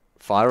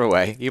 Fire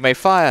away. You may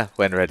fire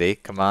when ready,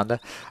 Commander.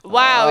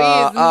 Wow, he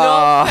is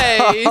not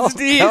phased.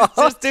 He is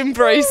just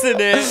embracing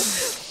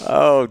it.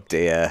 Oh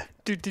dear.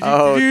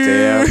 Oh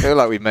dear. I feel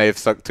like we may have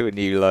sunk to a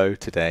new low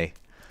today.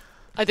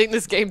 I think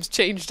this game's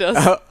changed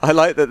us. I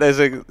like that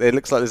it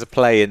looks like there's a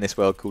play in this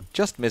world called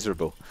Just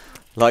Miserable.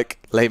 Like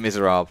Les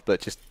Miserables,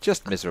 but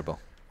just miserable.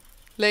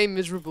 Les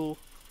Miserable.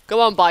 Go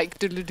on, bike.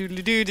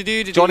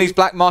 Johnny's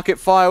Black Market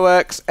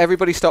Fireworks.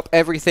 Everybody stop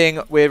everything.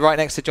 We're right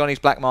next to Johnny's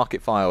Black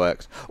Market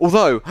Fireworks.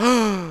 Although,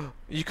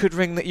 you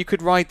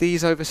could ride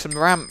these over some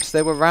ramps.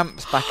 There were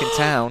ramps back in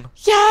town.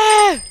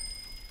 Yeah!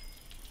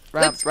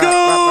 Ramp, Let's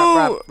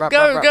go!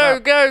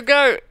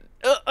 Go.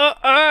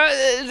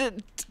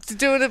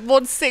 Doing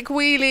one sick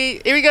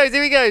wheelie. Here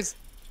he goes.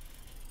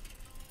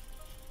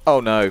 Oh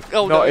no,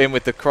 not in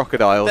with the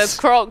crocodiles. There's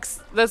crocs.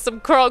 There's some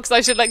crocs.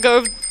 I should let go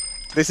of.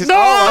 This is... No!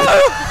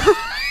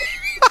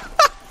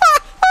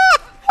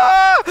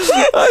 Oh,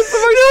 that's the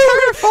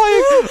most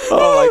terrifying.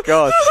 Oh my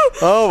God.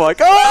 Oh my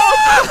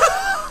God.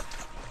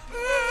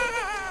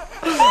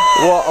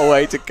 What a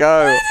way to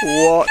go.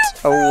 What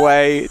a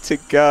way to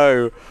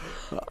go.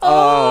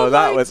 Oh,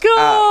 that was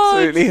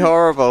absolutely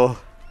horrible.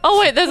 Oh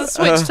wait, there's a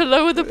switch to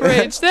lower the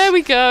bridge. There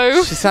we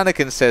go.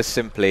 Shizanakin says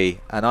simply,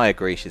 and I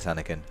agree,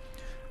 Shizanakin,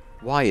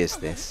 why is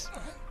this?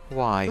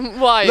 Why?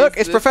 Why? Look,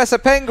 it's Professor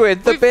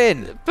Penguin, the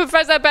bin.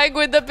 Professor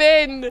Penguin, the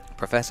bin.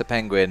 Professor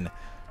Penguin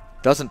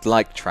doesn't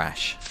like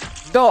trash.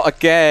 Not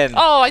again.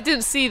 Oh, I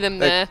didn't see them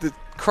there. The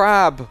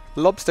crab,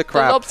 lobster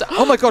crab. Lobster.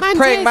 Oh my God,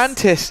 praying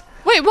mantis.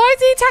 Wait, why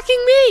is he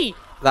attacking me?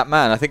 That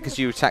man, I think because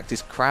you attacked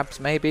his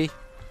crabs, maybe.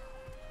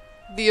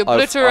 The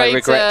obliterator. I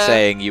regret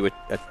saying you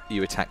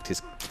attacked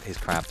his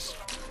crabs.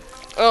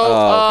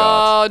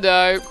 Oh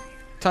no.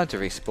 Time to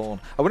respawn.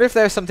 I wonder if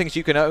there are some things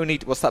you can only...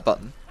 What's that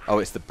button? Oh,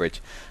 it's the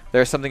bridge.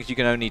 There are some things you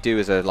can only do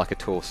as like a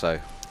torso.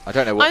 I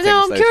don't know what things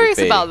those would be. I'm curious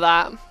about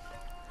that.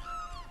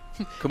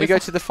 Can we go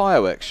to the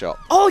fireworks shop?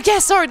 Oh, yeah,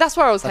 sorry, that's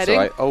where I was heading.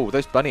 That's all right. Oh,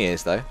 those bunny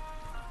ears, though.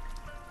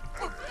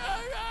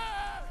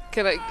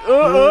 Can I...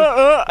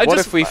 What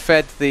if we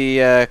fed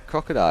the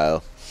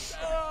crocodile?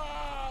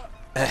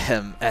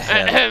 Oh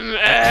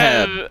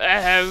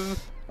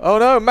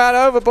no, man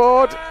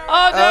overboard!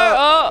 Oh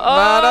no!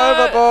 Man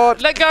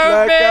overboard! Let go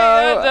of me!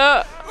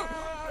 Go.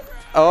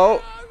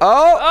 Oh!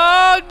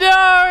 Oh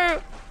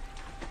no!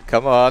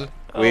 Come on.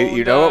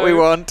 You know what we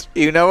want.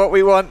 You know what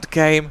we want,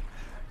 game.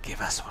 Give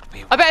us what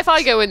we want. I bet if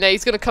I go in there,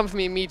 he's going to come for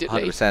me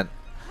immediately. 100%.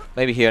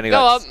 Maybe he only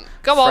likes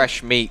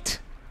fresh meat.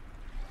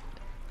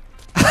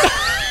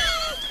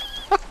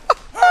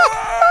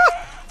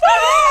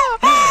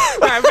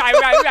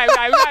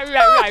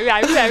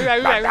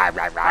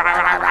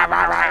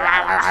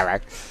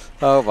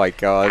 Oh my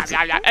God.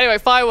 Anyway,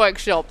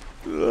 fireworks shop.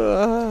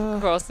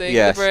 Crossing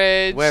the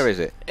bridge. Where is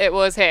it? It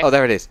was here. Oh,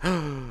 there it is.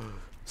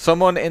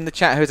 Someone in the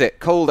chat, who is it?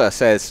 Calder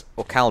says,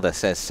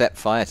 set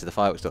fire to the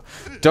fireworks door.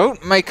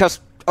 Don't make us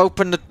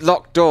open the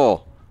locked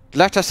door.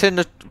 Let us in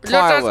the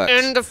fireworks. Let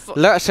us in the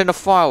Let us in the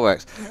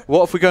fireworks.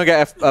 What if we go and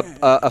get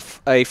a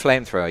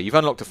flamethrower? You've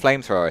unlocked a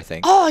flamethrower, I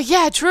think. Oh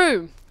yeah,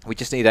 true. We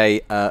just need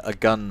a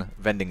gun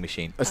vending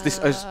machine. As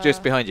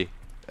just behind you,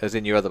 as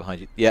in your other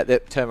behind you. Yeah,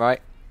 turn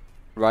right.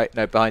 Right,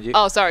 no, behind you.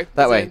 Oh, sorry.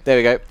 That way. There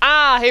we go.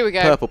 Ah, here we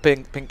go. Purple,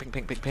 pink, pink, pink,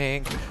 pink, pink,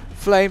 pink.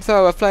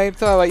 Flamethrower,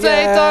 flamethrower,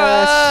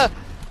 yes! Flamethrower!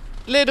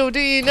 Little do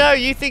you know,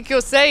 you think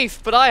you're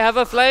safe, but I have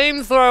a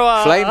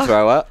flamethrower.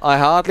 Flamethrower? I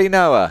hardly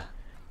know her.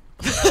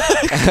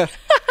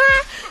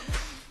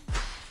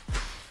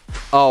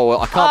 Oh,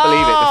 well, I can't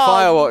believe it. The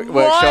firework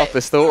workshop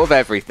has thought of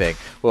everything.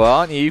 Well,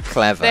 aren't you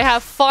clever? They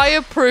have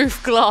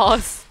fireproof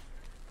glass.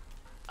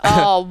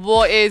 Oh,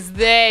 what is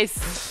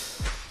this?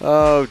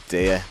 Oh,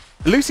 dear.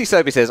 Lucy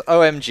Soby says,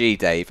 OMG,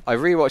 Dave, I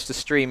rewatched a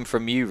stream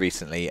from you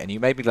recently, and you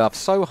made me laugh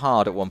so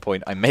hard at one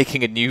point, I'm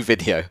making a new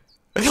video.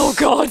 Oh,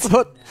 God.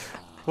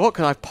 What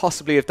can I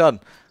possibly have done?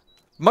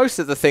 Most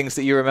of the things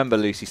that you remember,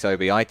 Lucy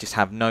Soby, I just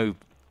have no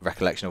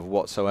recollection of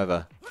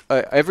whatsoever.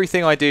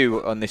 Everything I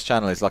do on this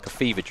channel is like a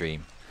fever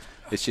dream.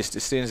 It's just,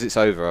 as soon as it's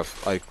over,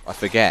 I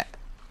forget.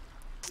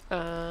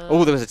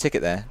 Oh, there was a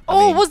ticket there.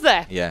 I mean, was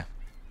there? Yeah.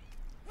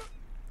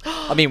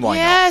 I mean, why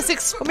not? Yes,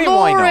 exploring. I mean,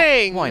 why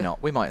not? Why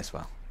not? We might as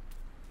well.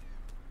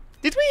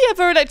 Did we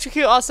ever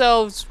electrocute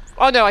ourselves?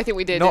 Oh, no, I think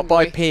we did. Not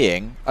by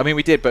peeing. I mean,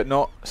 we did, but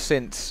not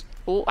since...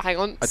 Oh, hang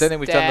on. I don't think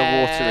we've done the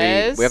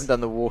watery... We haven't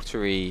done the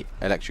watery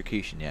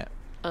electrocution yet.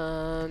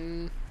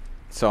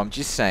 So I'm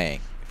just saying,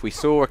 if we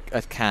saw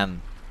a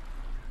can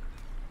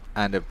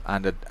and a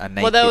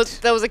naked... Well,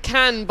 there was a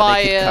can by...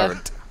 A naked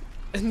current.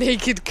 A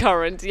naked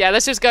current. Yeah,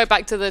 let's just go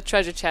back to the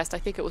treasure chest. I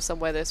think it was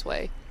somewhere this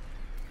way.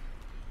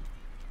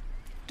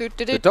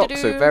 The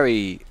docks are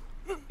very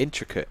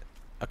intricate.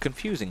 A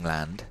confusing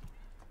land.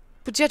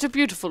 But yet a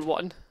beautiful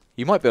one.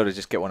 You might be able to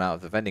just get one out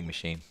of the vending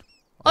machine.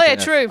 Oh yeah,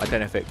 true. I don't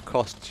know if it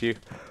costs you.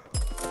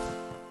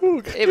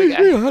 Here we go.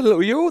 I had a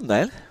little yawn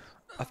then.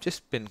 I've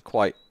just been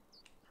quite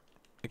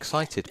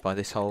excited by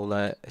this whole...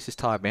 this has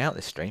tired me out,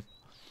 this stream.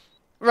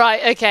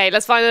 Right, okay,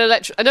 let's find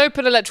an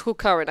open electrical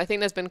current. I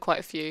think there's been quite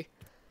a few.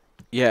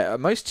 Yeah,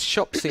 most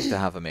shops seem to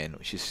have them in,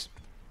 which is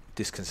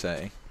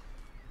disconcerting.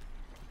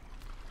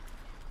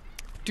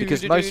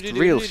 Because most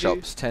real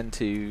shops tend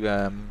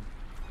to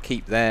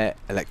keep their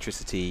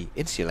electricity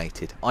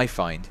insulated. I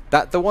find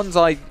that the ones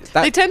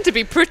they tend to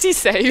be pretty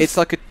safe. It's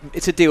like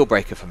it's a deal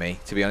breaker for me,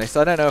 to be honest.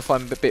 I don't know if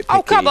I'm a bit picky.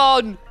 Oh come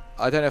on!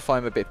 I don't know if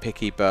I'm a bit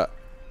picky, but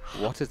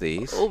what are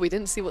these? Oh, we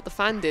didn't see what the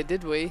fan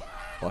did we?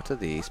 What are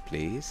these,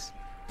 please?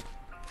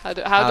 How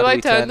do I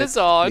turn this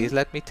on? Please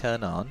let me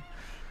turn on.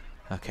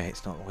 Okay,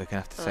 it's not. We're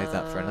gonna have to save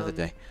that for another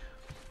day.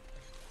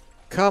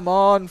 Come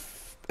on,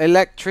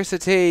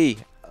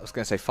 electricity. I was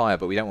going to say fire,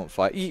 but we don't want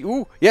fire.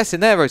 Ooh, yes,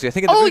 in there, Rosie. I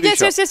think in the voodoo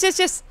shop.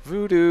 yes.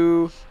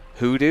 Voodoo.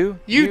 Hoodoo?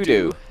 You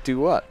do. Do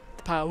what?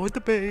 The power of the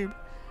babe.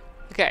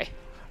 Okay.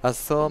 I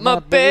saw my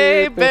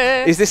baby.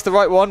 Is this the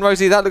right one,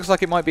 Rosie? That looks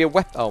like it might be a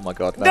weapon. Oh, my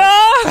God. No. No!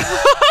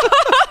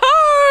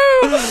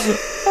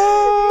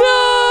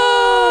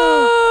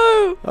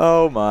 No!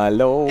 Oh, my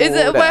Lord. Is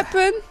it a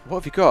weapon? What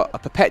have you got? A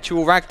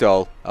perpetual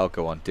ragdoll. Oh,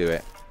 go on. Do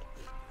it.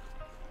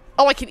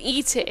 Oh, I can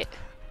eat it.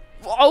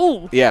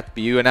 Oh! Yeah, but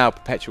you are now a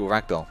perpetual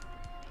ragdoll.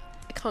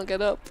 I can't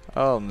get up.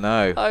 Oh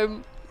no.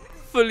 I'm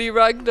fully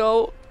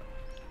ragdoll.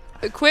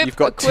 Equipped. You've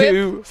got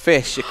 2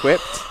 fish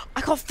equipped.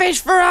 I got fish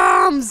for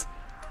arms!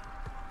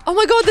 Oh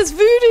my god, there's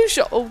voodoo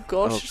shop. Oh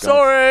gosh,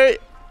 sorry.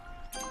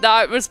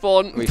 No,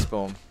 respawn.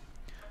 Respawn.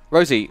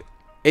 Rosie,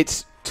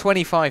 it's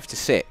 25 to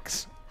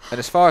 6. And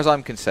as far as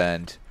I'm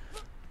concerned,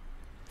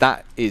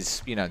 that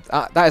is, you know,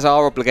 that is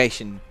our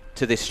obligation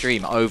to this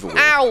stream over with.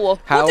 Ow!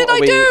 What did I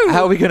do?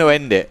 How are we going to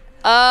end it?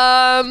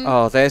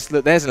 Oh, there's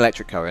an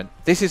electric current.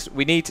 This is,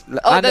 we need,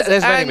 and there's a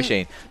vending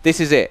machine. This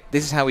is it.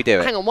 This is how we do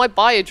it. Hang on, why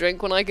buy a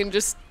drink when I can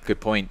just... Good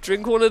point.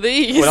 Drink one of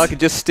these? When I can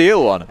just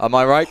steal one. Am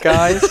I right,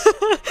 guys?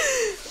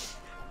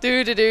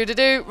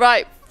 Do.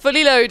 Right,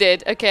 fully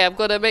loaded. Okay, I've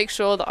got to make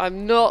sure that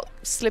I'm not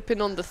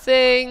slipping on the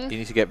thing. You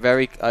need to get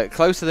very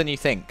closer than you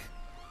think.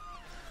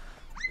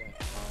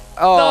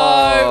 Oh,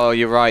 no.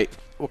 You're right.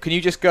 Well, can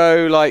you just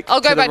go like I'll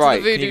go back to the right?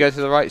 To the voodoo. Can you go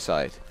to the right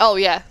side? Oh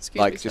yeah.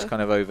 Excuse me, just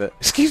kind of over.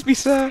 Excuse me,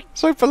 sir.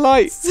 So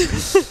polite.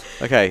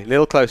 Okay, a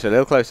little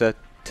closer.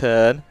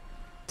 Turn.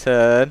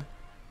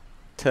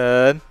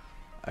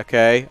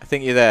 Okay, I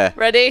think you're there.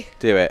 Ready?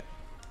 Do it.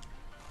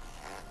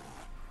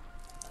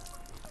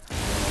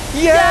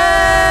 Yay!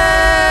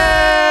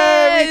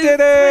 We did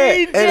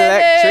it!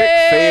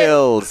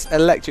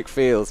 Electric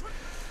fields.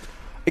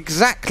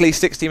 Exactly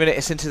 60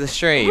 minutes into the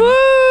stream. Woo!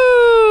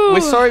 We're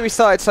sorry we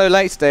started so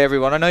late today,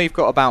 everyone. I know you've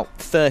got about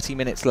 30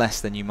 minutes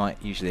less than you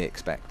might usually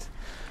expect.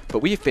 But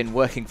we've been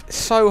working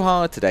so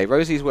hard today.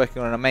 Rosie's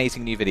working on an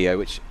amazing new video,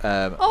 which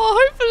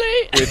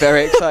hopefully we're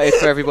very excited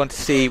for everyone to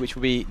see, which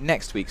will be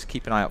next week, so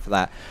keep an eye out for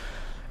that.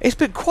 It's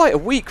been quite a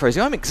week, Rosie.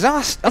 I'm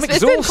exhausted.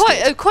 It's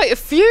been quite a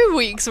few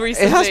weeks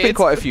recently. It has been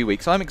quite a few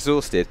weeks. I'm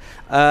exhausted.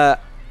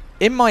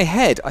 In my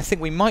head, I think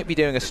we might be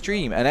doing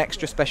an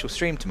extra special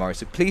stream tomorrow,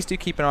 so please do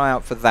keep an eye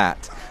out for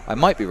that. I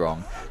might be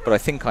wrong, but I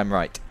think I'm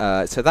right.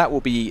 So that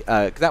will be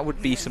that would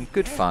be some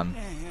good fun.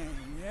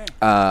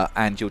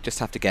 and you'll just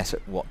have to guess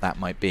at what that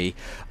might be.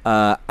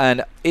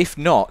 And if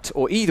not,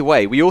 or either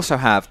way, we also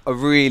have a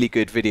really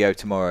good video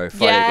tomorrow,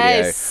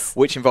 Friday video,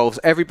 which involves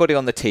everybody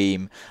on the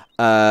team.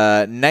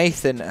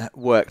 Nathan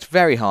worked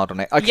very hard on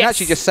it. I can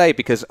actually just say,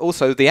 because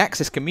also the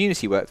Axis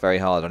community worked very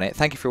hard on it.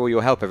 Thank you for all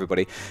your help,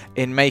 everybody,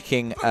 in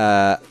making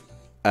a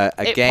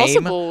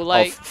game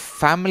of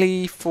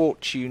Family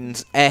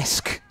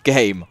Fortunes-esque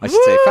game, I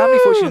should say. Family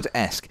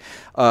Fortunes-esque.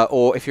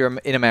 Or if you're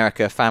in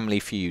America,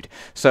 Family Feud.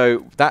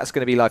 So that's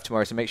going to be live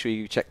tomorrow, so make sure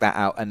you check that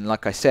out. And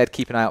like I said,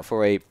 keep an eye out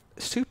for a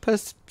super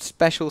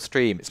special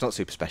stream. It's not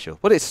super special,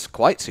 but it's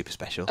quite super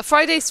special. A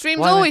Friday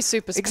stream's always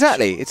super special.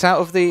 Exactly. It's out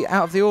of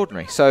the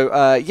ordinary.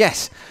 So,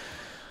 yes.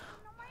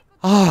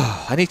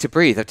 Oh, I need to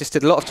breathe. I just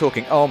did a lot of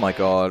talking. Oh, my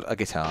God. A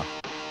guitar.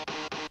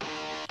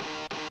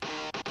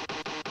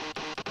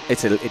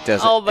 It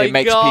does. Oh my it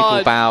makes God.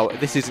 people bow.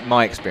 This is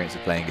my experience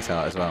of playing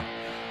guitar as well.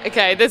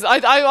 Okay, I was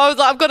like,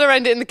 I've got to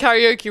end it in the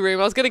karaoke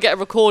room. I was going to get a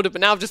recorder, but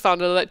now I've just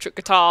found an electric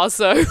guitar,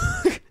 so...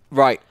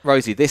 Right,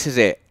 Rosie, this is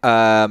it.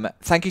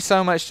 Thank you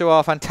so much to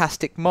our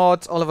fantastic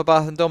mods, Oliver,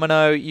 Bath and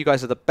Domino. You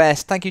guys are the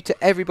best. Thank you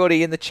to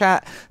everybody in the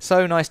chat.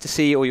 So nice to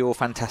see all your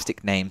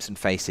fantastic names and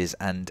faces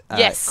and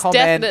yes,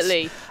 comments.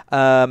 Definitely.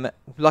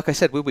 Like I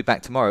said, we'll be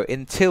back tomorrow.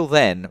 Until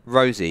then,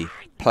 Rosie,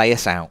 play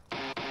us out.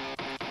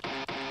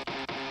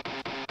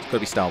 It's got to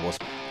be Star Wars.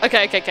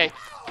 Okay.